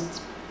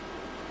artist,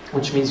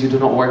 which means you do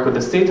not work with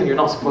the state and you're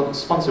not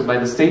sponsored by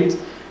the state.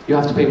 You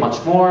have to pay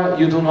much more,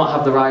 you do not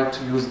have the right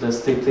to use the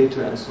state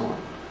theatre, and so on.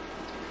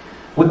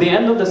 With the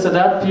end of the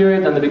Sadat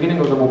period and the beginning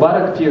of the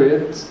Mubarak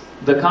period,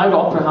 the Cairo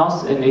Opera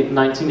House in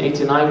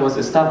 1989 was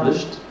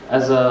established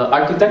as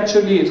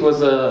architecturally it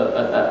was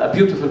a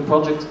beautiful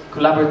project,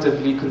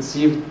 collaboratively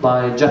conceived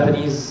by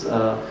Japanese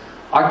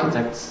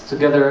architects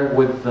together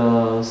with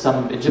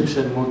some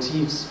Egyptian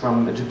motifs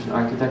from Egyptian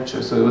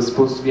architecture. So it was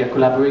supposed to be a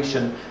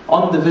collaboration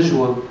on the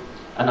visual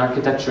and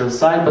architectural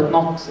side, but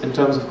not in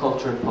terms of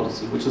culture and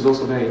policy, which is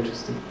also very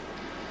interesting.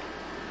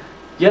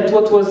 Yet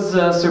what was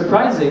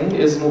surprising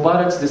is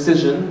Mubarak's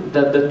decision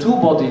that the two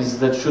bodies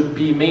that should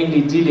be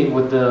mainly dealing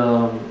with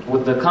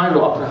the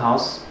Cairo Opera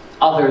House,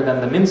 other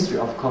than the Ministry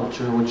of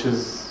Culture, which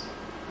is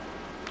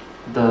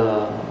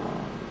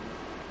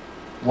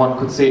one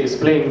could say is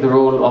playing the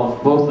role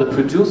of both the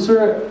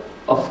producer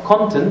of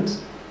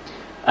content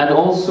and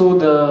also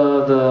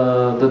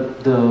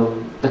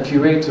the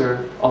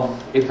curator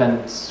of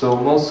events. So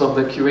most of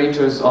the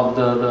curators of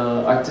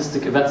the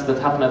artistic events that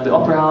happen at the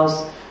Opera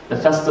House, the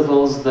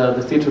festivals,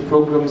 the theatre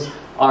programs,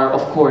 are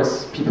of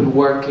course people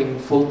working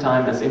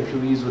full-time as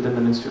employees within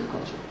the Ministry of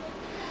Culture.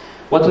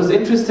 What was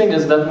interesting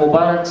is that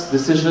Mubarak's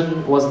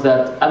decision was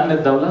that Amn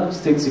al-Dawla,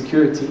 state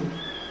security,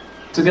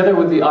 together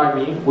with the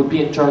army, would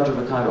be in charge of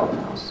the Cairo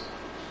Opera House.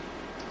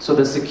 So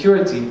the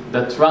security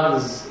that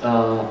runs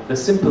the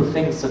simple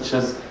things such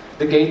as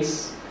the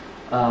gates,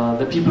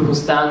 the people who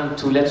stand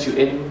to let you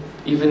in,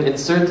 even in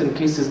certain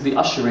cases the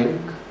ushering,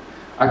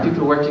 are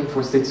people working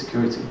for state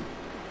security.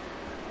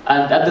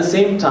 And at the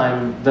same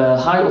time, the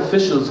high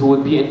officials who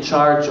would be in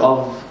charge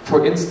of,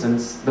 for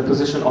instance, the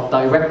position of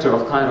director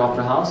of Cairo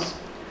Opera House,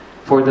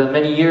 for the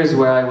many years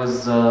where I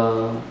was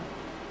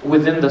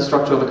within the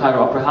structure of the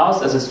Cairo Opera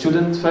House, as a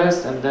student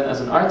first and then as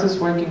an artist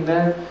working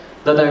there,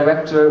 the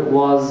director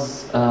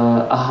was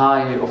a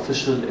high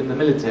official in the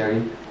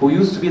military who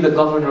used to be the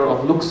governor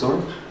of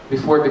Luxor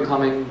before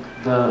becoming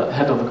the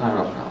head of the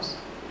Cairo Opera House.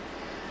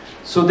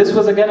 So this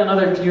was again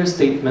another clear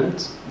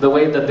statement, the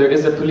way that there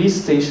is a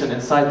police station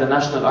inside the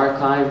National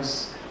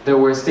Archives, there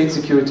were state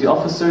security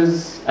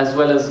officers as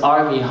well as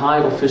army high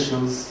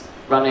officials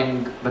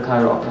running the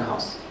Cairo Opera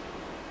House.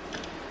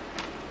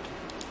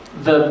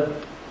 The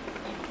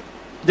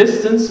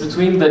distance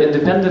between the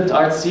independent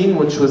art scene,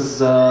 which was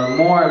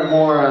more and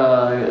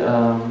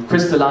more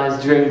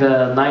crystallized during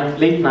the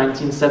late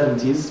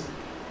 1970s,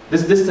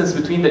 this distance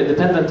between the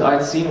independent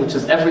art scene, which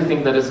is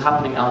everything that is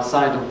happening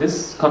outside of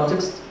this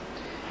context,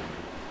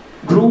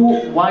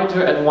 grew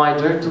wider and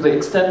wider to the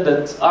extent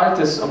that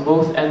artists on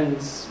both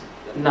ends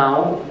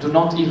now do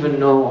not even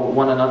know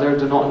one another,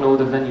 do not know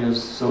the venues.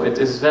 So it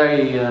is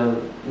very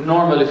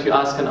normal if you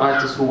ask an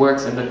artist who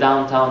works in the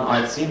downtown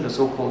art scene, the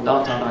so-called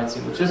downtown art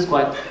scene, which is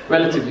quite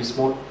relatively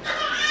small,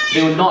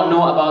 they would not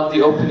know about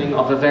the opening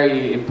of a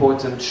very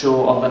important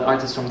show of an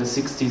artist from the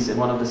 60s in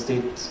one of the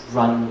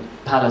state-run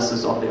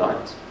palaces of the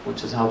art,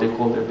 which is how they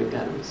call their big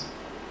galleries.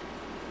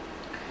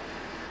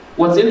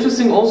 What's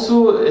interesting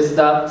also is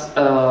that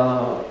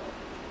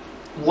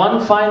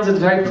one finds it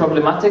very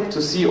problematic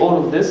to see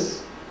all of this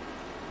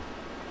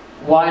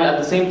while at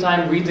the same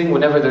time reading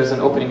whenever there's an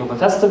opening of a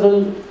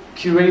festival,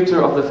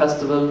 curator of the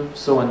festival,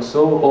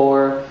 so-and-so,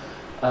 or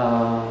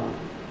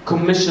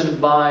commissioned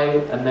by,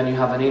 and then you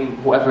have a name,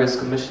 whoever is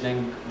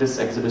commissioning this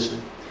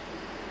exhibition.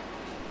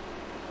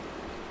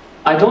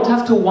 I don't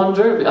have to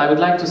wonder, I would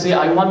like to say,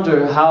 I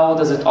wonder how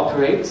does it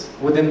operate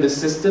within this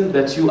system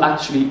that you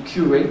actually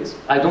curate.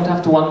 I don't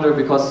have to wonder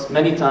because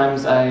many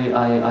times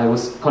I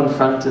was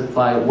confronted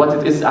by what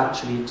it is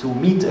actually to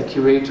meet a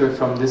curator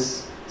from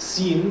this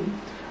scene,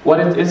 what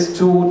it is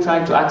to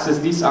try to access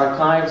these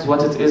archives,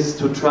 what it is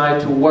to try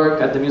to work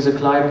at the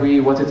music library,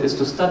 what it is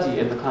to study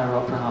in the Cairo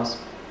Opera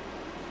House.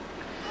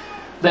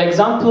 The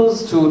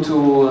examples to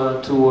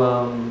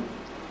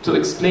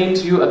explain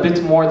to you a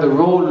bit more the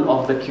role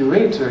of the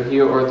curator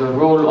here, or the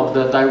role of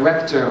the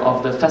director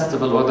of the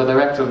festival, or the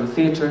director of the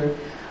theatre,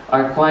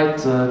 are quite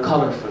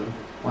colorful,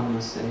 one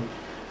must say.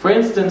 For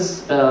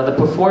instance, the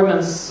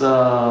performance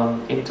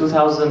in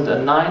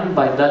 2009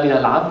 by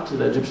Dalia Al-Abd,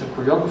 the Egyptian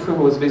choreographer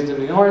who was based in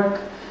New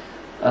York,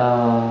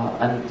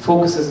 and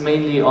focuses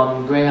mainly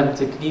on Graham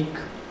technique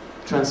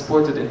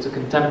transported into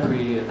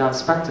contemporary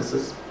dance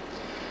practices,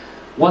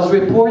 was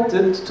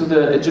reported to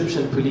the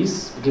Egyptian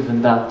police,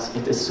 given that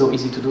it is so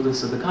easy to do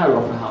this at the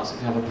Cairo Opera House if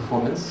you have a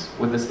performance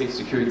with the state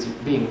security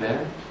being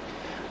there,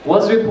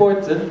 was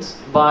reported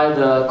by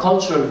the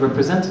cultural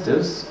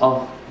representatives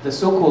of the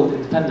so-called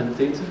independent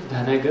theatre, the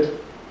Haneger,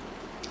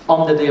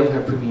 on the day of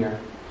her premiere.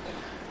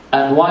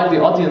 And while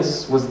the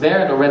audience was there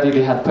and already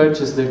they had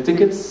purchased their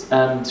tickets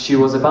and she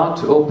was about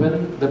to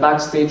open, the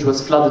backstage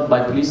was flooded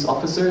by police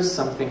officers,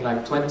 something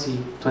like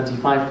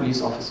 20-25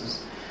 police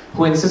officers,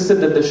 who insisted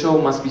that the show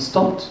must be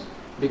stopped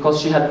because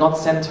she had not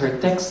sent her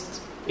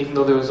text, even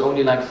though there was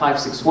only like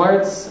 5-6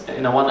 words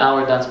in a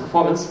 1-hour dance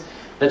performance,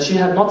 that she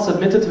had not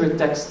submitted her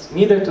text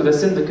neither to the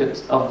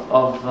syndicate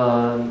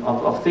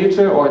of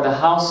theatre or the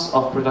house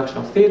of production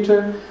of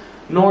theatre,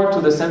 nor to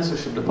the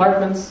censorship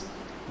departments.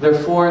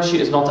 Therefore, she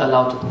is not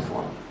allowed to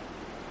perform.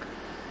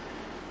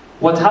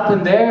 What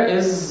happened there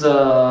is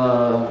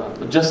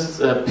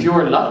just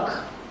pure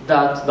luck,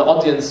 that the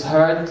audience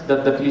heard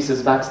that the police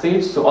is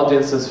backstage, so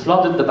audiences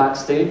flooded the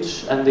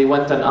backstage and they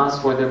went and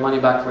asked for their money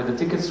back for the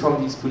tickets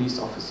from these police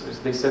officers.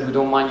 They said, we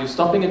don't mind you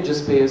stopping it,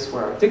 just pay us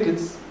for our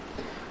tickets,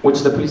 which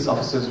the police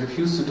officers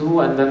refused to do,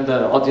 and then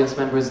the audience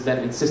members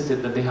then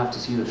insisted that they have to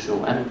see the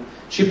show. And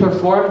she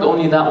performed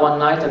only that one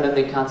night and then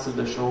they cancelled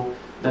the show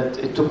that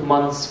it took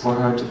months for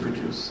her to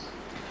produce.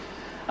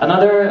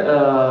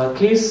 Another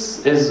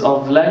case is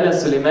of Laila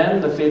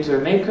Suleiman, the theatre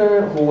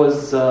maker, who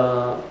was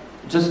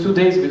just 2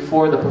 days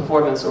before the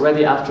performance,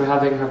 already after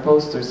having her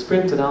posters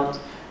printed out,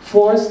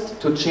 forced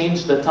to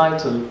change the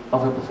title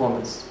of her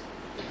performance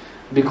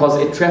because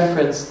it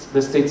referenced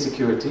the state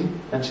security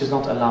and she's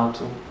not allowed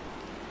to.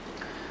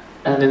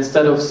 And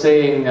instead of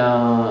saying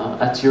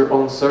at your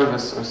own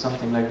service or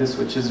something like this,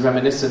 which is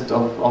reminiscent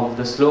of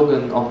the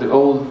slogan of the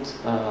old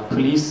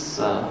police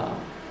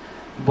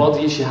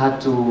body, she had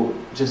to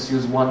just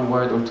use 1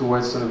 word or 2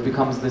 words, so it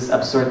becomes this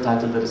absurd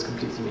title that is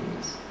completely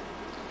meaningless.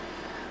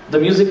 The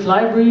music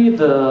library,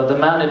 the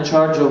man in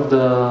charge of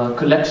the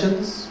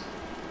collections,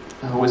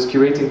 who is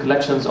curating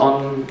collections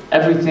on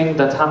everything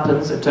that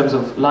happens in terms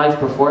of live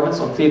performance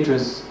on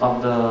theatres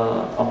of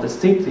the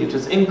state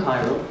theatres in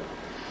Cairo,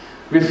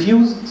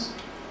 refused,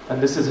 and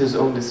this is his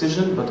own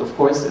decision, but of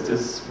course it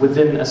is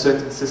within a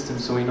certain system,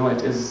 so we know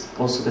it is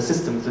also the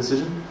system's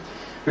decision,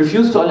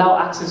 refused to allow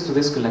access to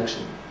this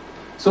collection.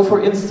 So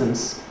for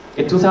instance,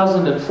 in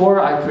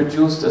 2004 I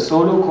produced a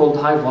solo called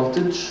High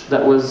Voltage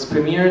that was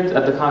premiered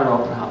at the Cairo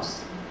Opera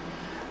House.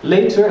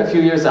 Later, a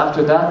few years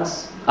after that,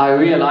 I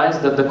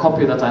realized that the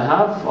copy that I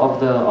have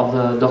of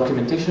the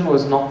documentation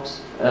was not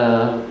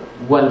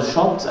well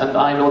shot, and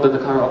I know that the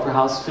Cairo Opera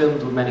House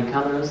filmed with many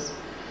cameras.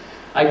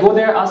 I go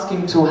there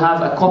asking to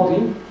have a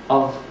copy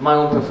of my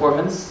own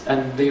performance,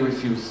 and they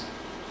refuse.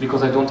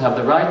 Because I don't have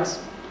the right,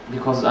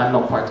 because I'm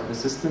not part of the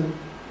system,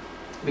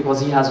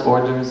 because he has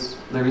orders,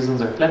 the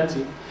reasons are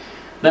plenty.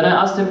 Then I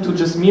asked him to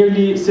just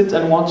merely sit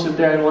and watch it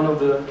there in one of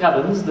the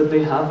cabins that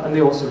they have, and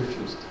they also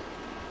refused.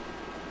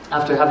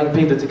 After having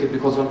paid the ticket,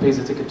 because one pays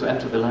a ticket to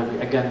enter the library,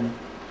 again,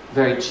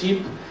 very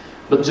cheap,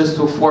 but just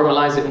to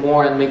formalize it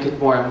more and make it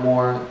more and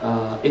more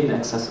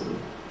inaccessible.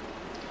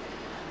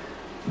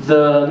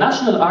 The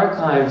National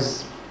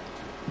Archives,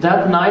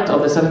 that night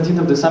of the 17th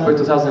of December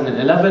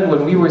 2011,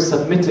 when we were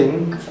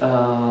submitting,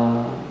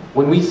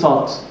 when we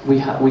thought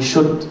we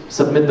should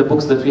submit the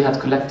books that we had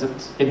collected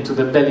into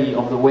the belly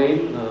of the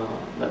whale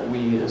that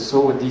we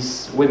saw with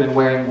these women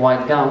wearing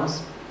white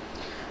gowns,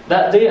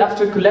 that day,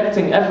 after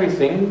collecting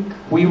everything,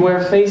 we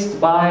were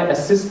faced by a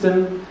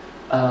system.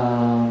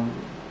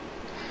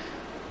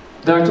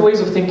 There are 2 ways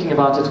of thinking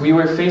about it. We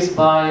were faced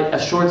by a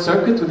short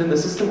circuit within the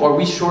system, or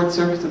we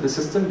short-circuited the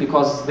system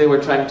because they were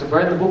trying to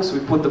burn the books.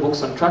 We put the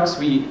books on trucks,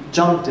 we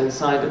jumped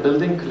inside the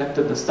building,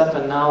 collected the stuff,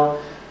 and now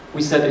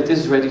we said it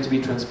is ready to be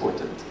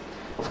transported.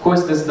 Of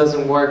course, this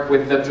doesn't work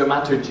with the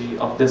dramaturgy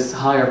of this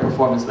higher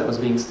performance that was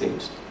being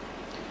staged.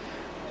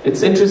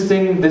 It's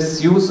interesting,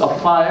 this use of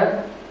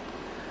fire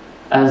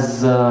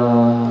as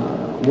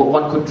what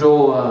one could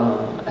draw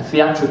a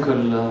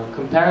theatrical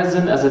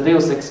comparison as a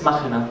deus ex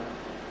machina.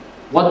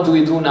 What do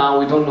we do now?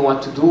 We don't know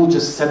what to do,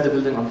 just set the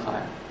building on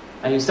fire.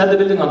 And you set the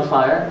building on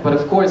fire, but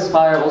of course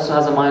fire also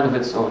has a mind of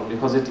its own,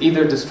 because it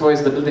either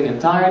destroys the building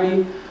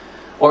entirely,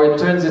 or it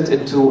turns it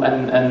into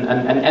an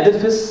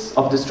edifice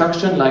of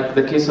destruction, like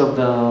the case of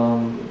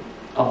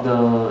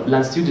the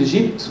L'Institut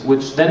d'Egypte,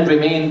 which then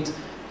remained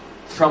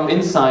from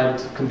inside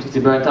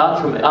completely burnt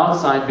out, from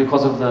outside,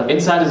 because of the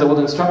inside is a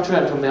wooden structure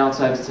and from the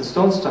outside it's a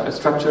stone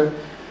structure.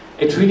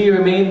 It really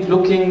remained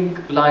looking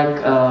like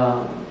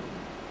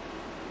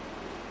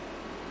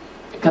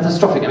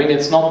catastrophic. I mean, it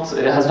has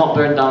not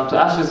burned down to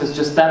ashes. It's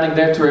just standing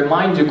there to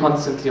remind you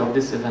constantly of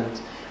this event,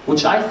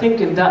 which I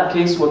think in that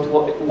case what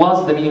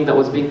was the meaning that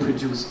was being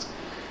produced.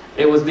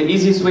 It was the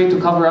easiest way to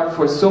cover up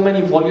for so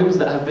many volumes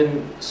that have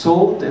been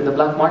sold in the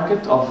black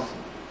market of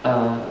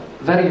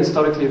very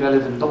historically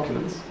relevant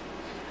documents.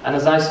 And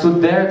as I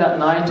stood there that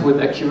night with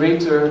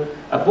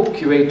a book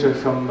curator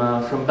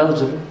from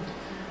Belgium,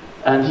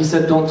 and he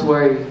said, don't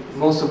worry,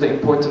 most of the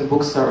important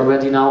books are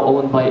already now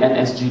owned by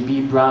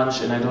NSGB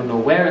branch and I don't know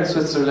where in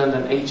Switzerland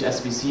and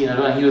HSBC, and I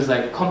don't know, and he was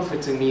like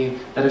comforting me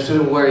that I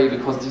shouldn't worry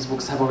because these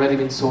books have already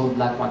been sold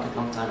black market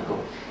long time ago.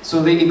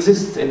 So they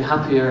exist in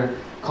happier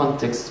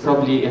contexts,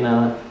 probably in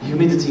a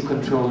humidity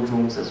controlled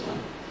rooms as well.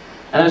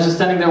 And I was just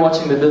standing there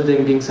watching the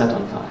building being set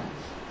on fire.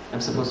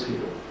 I'm supposed to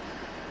feel it.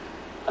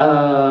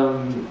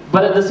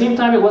 But at the same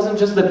time, it wasn't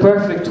just the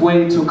perfect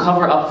way to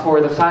cover up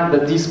for the fact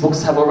that these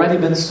books have already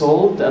been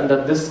sold and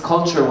that this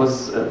culture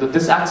was, that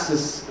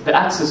the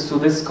access to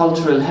this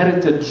cultural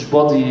heritage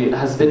body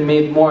has been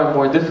made more and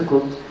more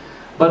difficult,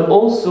 but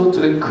also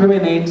to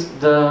incriminate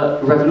the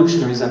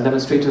revolutionaries and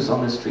demonstrators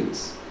on the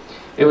streets.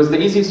 It was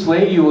the easiest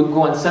way. You would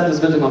go and set this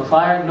building on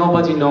fire,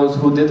 nobody knows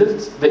who did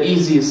it. The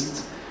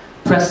easiest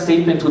press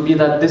statement would be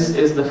that this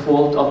is the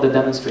fault of the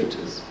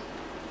demonstrators.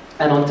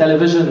 And on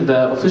television,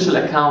 the official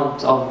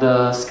account of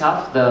the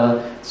SCAF,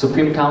 the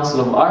Supreme Council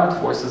of Armed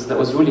Forces that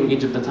was ruling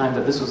Egypt at the time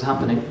that this was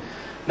happening,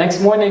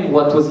 next morning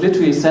what was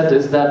literally said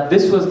is that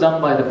this was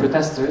done by the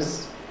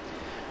protesters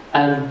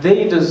and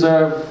they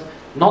deserve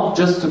not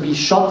just to be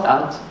shot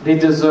at, they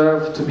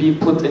deserve to be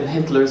put in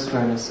Hitler's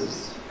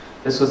furnaces.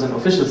 This was an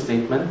official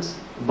statement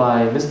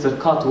by Mr.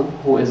 Kato,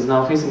 who is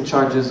now facing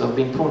charges of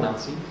being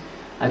pro-Nazi.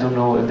 I don't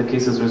know if the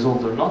case is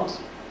resolved or not.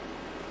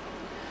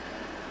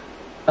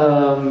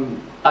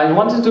 I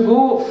wanted to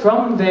go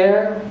from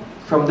there,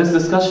 from this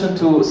discussion,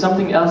 to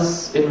something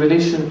else in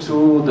relation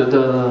to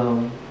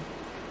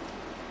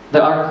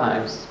the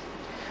archives.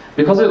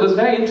 Because it was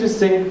very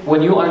interesting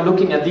when you are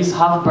looking at these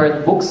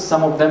half-burned books,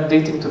 some of them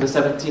dating to the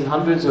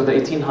 1700s or the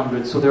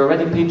 1800s, so there are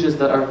already pages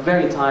that are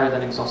very tired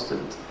and exhausted.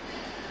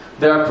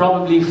 They are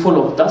probably full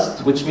of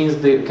dust, which means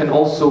they can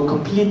also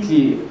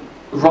completely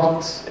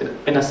rot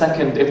in a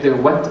second if they're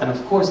wet, and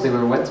of course they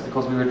were wet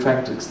because we were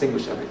trying to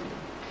extinguish everything.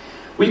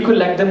 We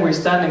collect them, we're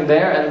standing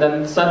there, and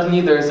then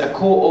suddenly there's a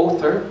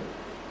co-author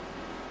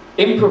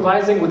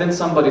improvising within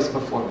somebody's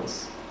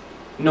performance.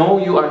 No,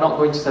 you are not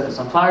going to set this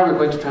on fire, we're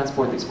going to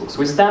transport these books.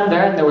 We stand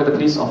there, and there were the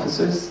police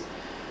officers,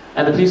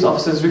 and the police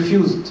officers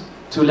refused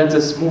to let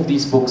us move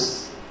these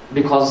books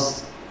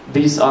because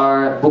these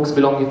are books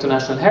belonging to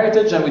national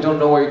heritage and we don't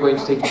know where you're going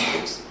to take these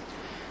books.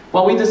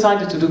 What we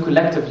decided to do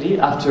collectively,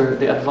 after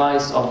the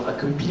advice of a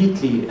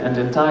completely and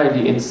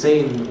entirely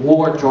insane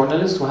war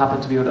journalist who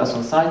happened to be with us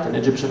on site, an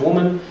Egyptian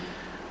woman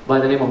by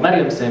the name of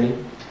Mariam Sami,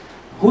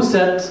 who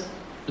said,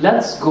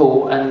 let's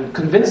go and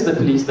convince the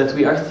police that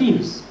we are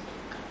thieves,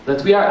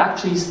 that we are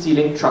actually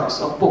stealing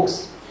trucks of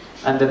books,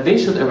 and that they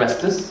should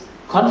arrest us,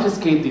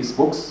 confiscate these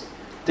books,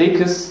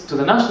 take us to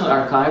the National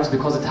Archives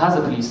because it has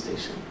a police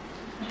station.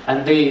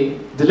 And they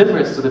deliver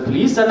us to the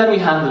police, and then we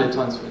handle it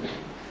once we're there.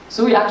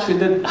 So we actually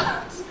did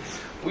that.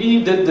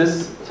 We did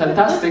this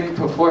fantastic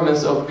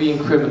performance of being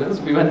criminals.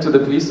 We went to the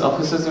police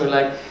officers and were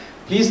like,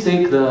 please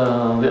take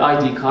the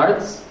ID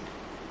cards.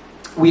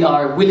 We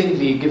are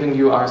willingly giving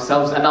you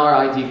ourselves and our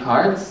ID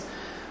cards.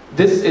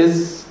 This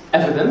is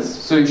evidence,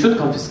 so you should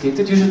confiscate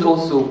it. You should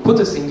also put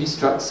us in these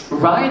trucks,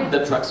 ride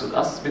the trucks with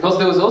us, because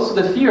there was also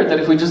the fear that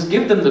if we just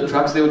give them the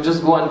trucks, they would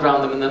just go and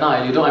drown them in the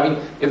Nile. You know, I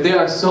mean, if they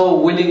are so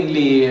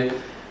willingly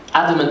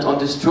adamant on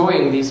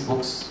destroying these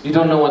books, you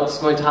don't know what's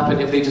going to happen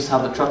if they just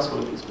have the trucks full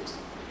of these books.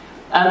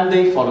 And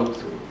they followed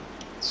through.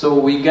 So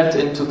we get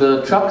into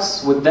the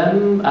trucks with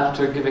them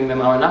after giving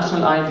them our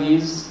national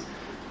IDs.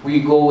 We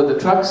go with the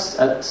trucks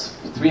at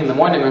 3 in the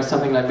morning or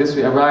something like this.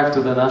 We arrive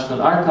to the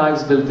National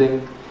Archives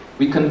building.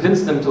 We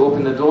convince them to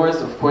open the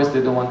doors. Of course,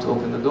 they don't want to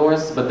open the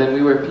doors, but then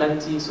we were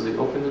plenty, so they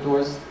opened the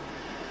doors.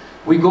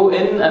 We go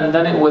in, and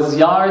then it was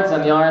yards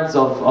and yards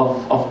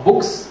of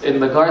books in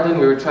the garden.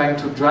 We were trying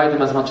to dry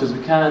them as much as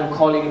we can,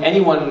 calling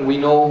anyone we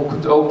know who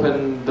could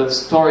open the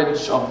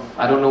storage of,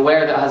 I don't know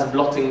where, that has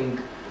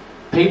blotting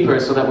paper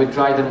so that we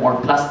dry them, or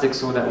plastic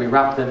so that we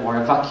wrap them, or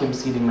a vacuum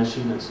sealing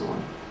machine and so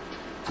on.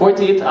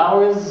 48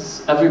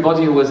 hours,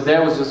 everybody who was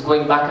there was just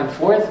going back and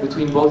forth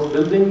between both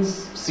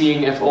buildings,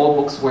 seeing if all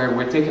books were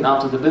taken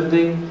out of the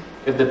building,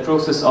 if the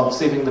process of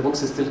saving the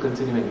books is still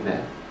continuing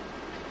there.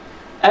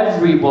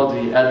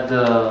 Everybody at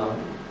the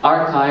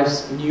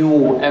archives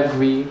knew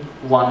every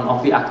one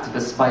of the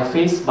activists by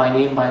face, by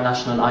name, by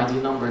national ID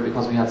number,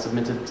 because we had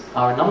submitted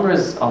our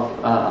numbers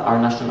of our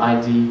national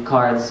ID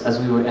cards as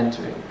we were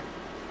entering.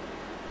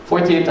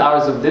 48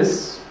 hours of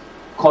this,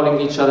 calling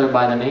each other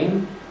by the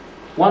name.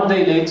 One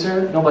day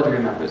later, nobody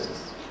remembers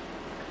us.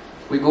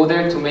 We go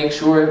there to make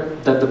sure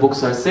that the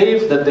books are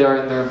safe, that they are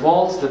in their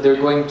vaults, that they're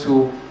going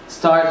to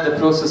start the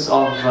process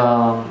of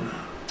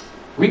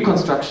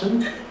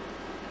reconstruction.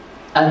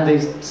 And they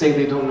say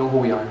they don't know who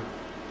we are.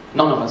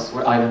 None of us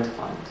were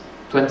identified.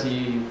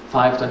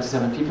 25,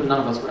 27 people,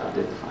 none of us were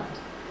identified.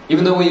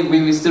 Even though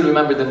we still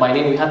remember them by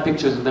name, we had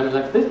pictures of them,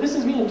 like, this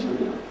is me and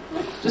Julia.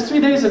 Just 3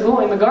 days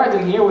ago in the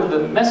garden here with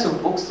a mess of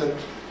books,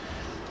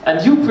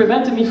 and you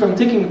prevented me from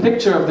taking a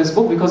picture of this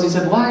book because he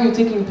said, why are you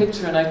taking a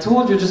picture? And I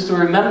told you just to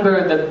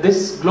remember that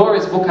this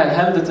glorious book, I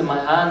held it in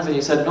my hands, and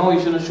you said, no, you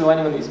shouldn't show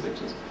anyone these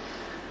pictures.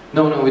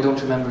 No, we don't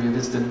remember you,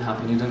 this didn't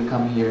happen, you didn't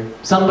come here.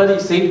 Somebody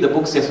saved the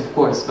books, yes, of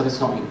course, but it's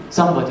not you.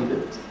 Somebody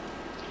did.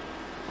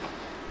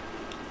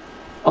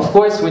 Of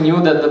course, we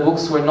knew that the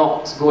books were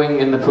not going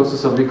in the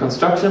process of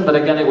reconstruction, but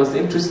again, it was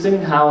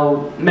interesting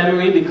how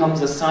memory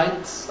becomes a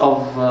site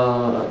of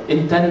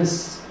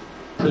intense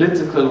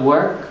political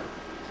work,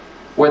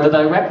 where the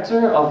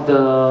director of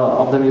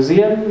the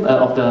museum,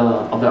 of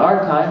the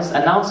archives,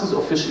 announces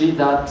officially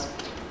that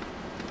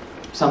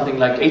something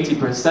like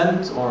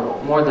 80%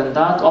 or more than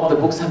that of the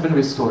books have been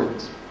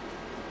restored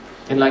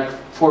in like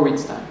 4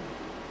 weeks' time,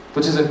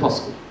 which is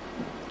impossible.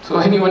 To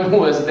anyone who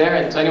was there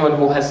and to anyone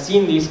who has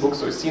seen these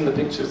books or seen the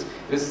pictures,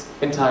 it is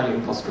entirely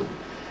impossible.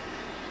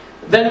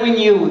 Then we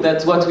knew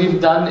that what we've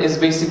done is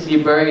basically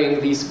burying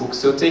these books,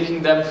 so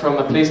taking them from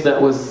a place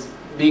that was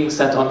being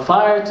set on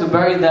fire to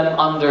bury them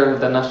under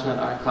the National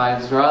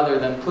Archives rather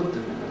than put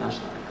them in the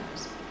National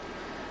Archives.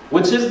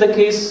 Which is the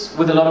case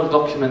with a lot of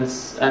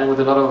documents and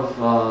with a lot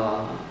of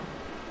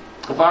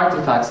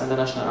artifacts in the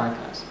National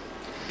Archives.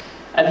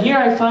 And here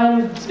I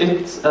find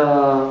it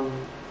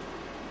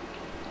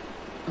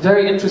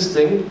very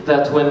interesting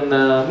that when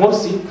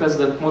Morsi,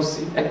 President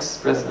Morsi,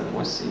 ex-President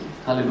Morsi,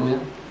 hallelujah,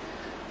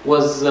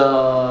 was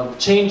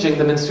changing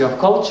the Ministry of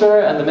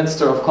Culture, and the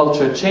Minister of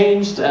Culture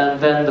changed, and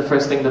then the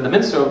first thing that the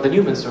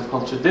new Minister of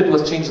Culture did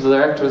was change the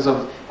directors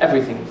of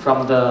everything,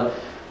 from the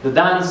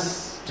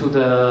dance to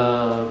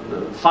the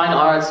fine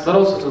arts, but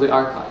also to the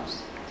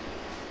archives.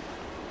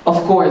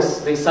 Of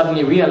course, they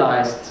suddenly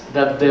realized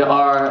that there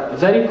are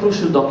very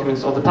crucial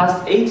documents of the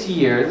past 80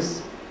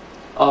 years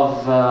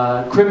of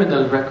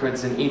criminal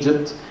records in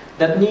Egypt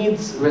that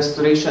needs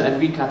restoration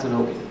and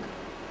recataloguing.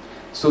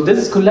 So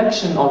this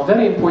collection of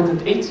very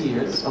important 80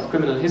 years of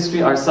criminal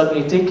history are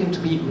suddenly taken to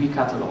be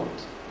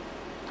recatalogued.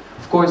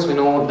 Of course, we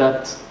know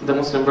that the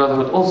Muslim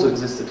Brotherhood also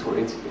existed for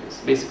 80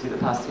 years, basically the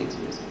past 80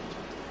 years in Egypt.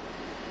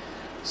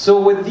 So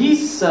with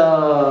these,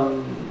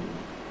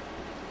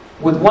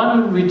 with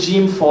one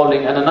regime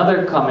falling and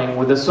another coming,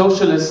 with the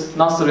socialist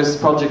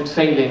Nasserist project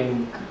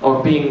failing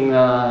or being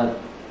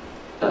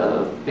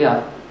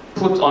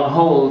put on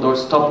hold or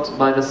stopped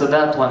by the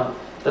Sadat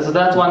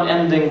one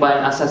ending by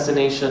an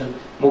assassination,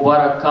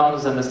 Mubarak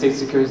comes and the state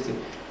security.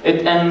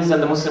 It ends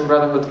and the Muslim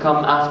Brotherhood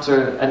come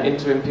after an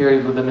interim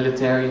period with the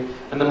military,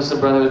 and the Muslim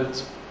Brotherhood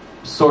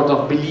sort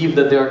of believe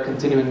that they are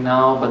continuing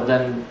now, but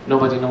then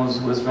nobody knows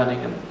who is running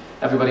and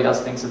everybody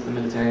else thinks it's the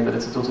military, but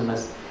it's a total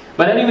mess.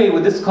 But anyway,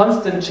 with this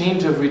constant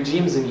change of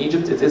regimes in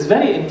Egypt, it is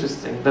very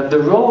interesting that the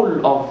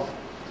role of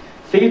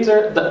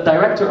theater, the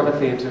director of a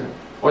theater,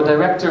 or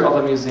director of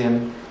a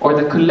museum, or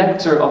the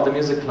collector of the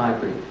music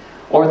library,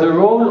 or the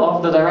role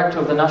of the director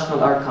of the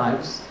National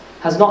Archives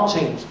has not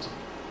changed.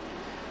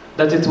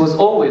 That it was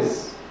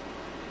always,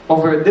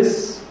 over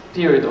this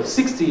period of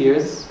 60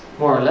 years,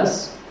 more or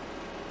less,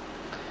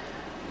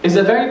 is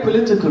a very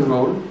political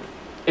role,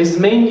 is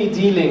mainly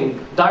dealing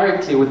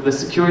directly with the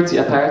security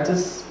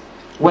apparatus,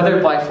 whether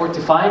by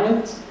fortifying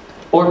it,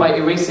 or by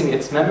erasing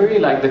its memory,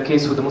 like the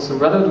case with the Muslim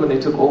Brotherhood when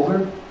they took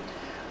over,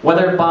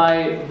 whether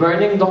by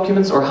burning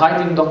documents or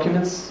hiding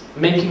documents,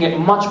 making it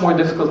much more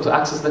difficult to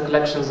access the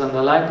collections and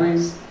the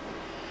libraries.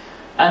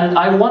 And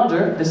I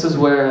wonder, this is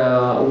where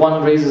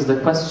one raises the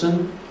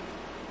question,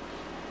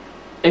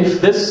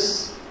 if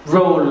this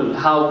role,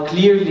 how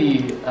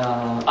clearly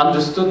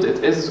understood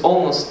it is,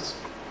 almost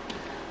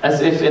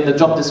as if in the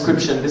job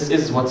description, this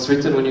is what's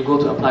written when you go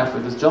to apply for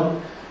this job.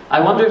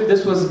 I wonder if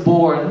this was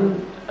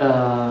born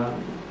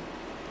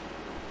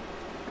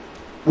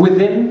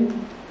within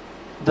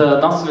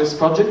the Nasserist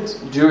project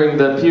during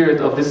the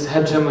period of this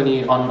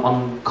hegemony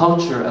on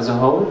culture as a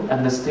whole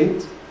and the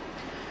state,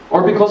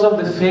 or because of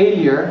the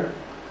failure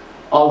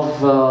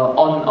of,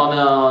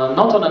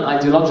 not on an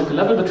ideological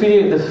level, but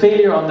really the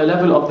failure on the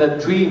level of the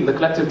dream, the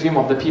collective dream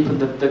of the people,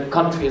 that the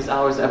country is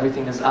ours,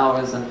 everything is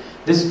ours, and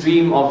this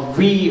dream of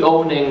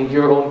re-owning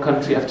your own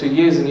country after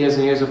years and years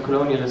and years of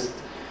colonialist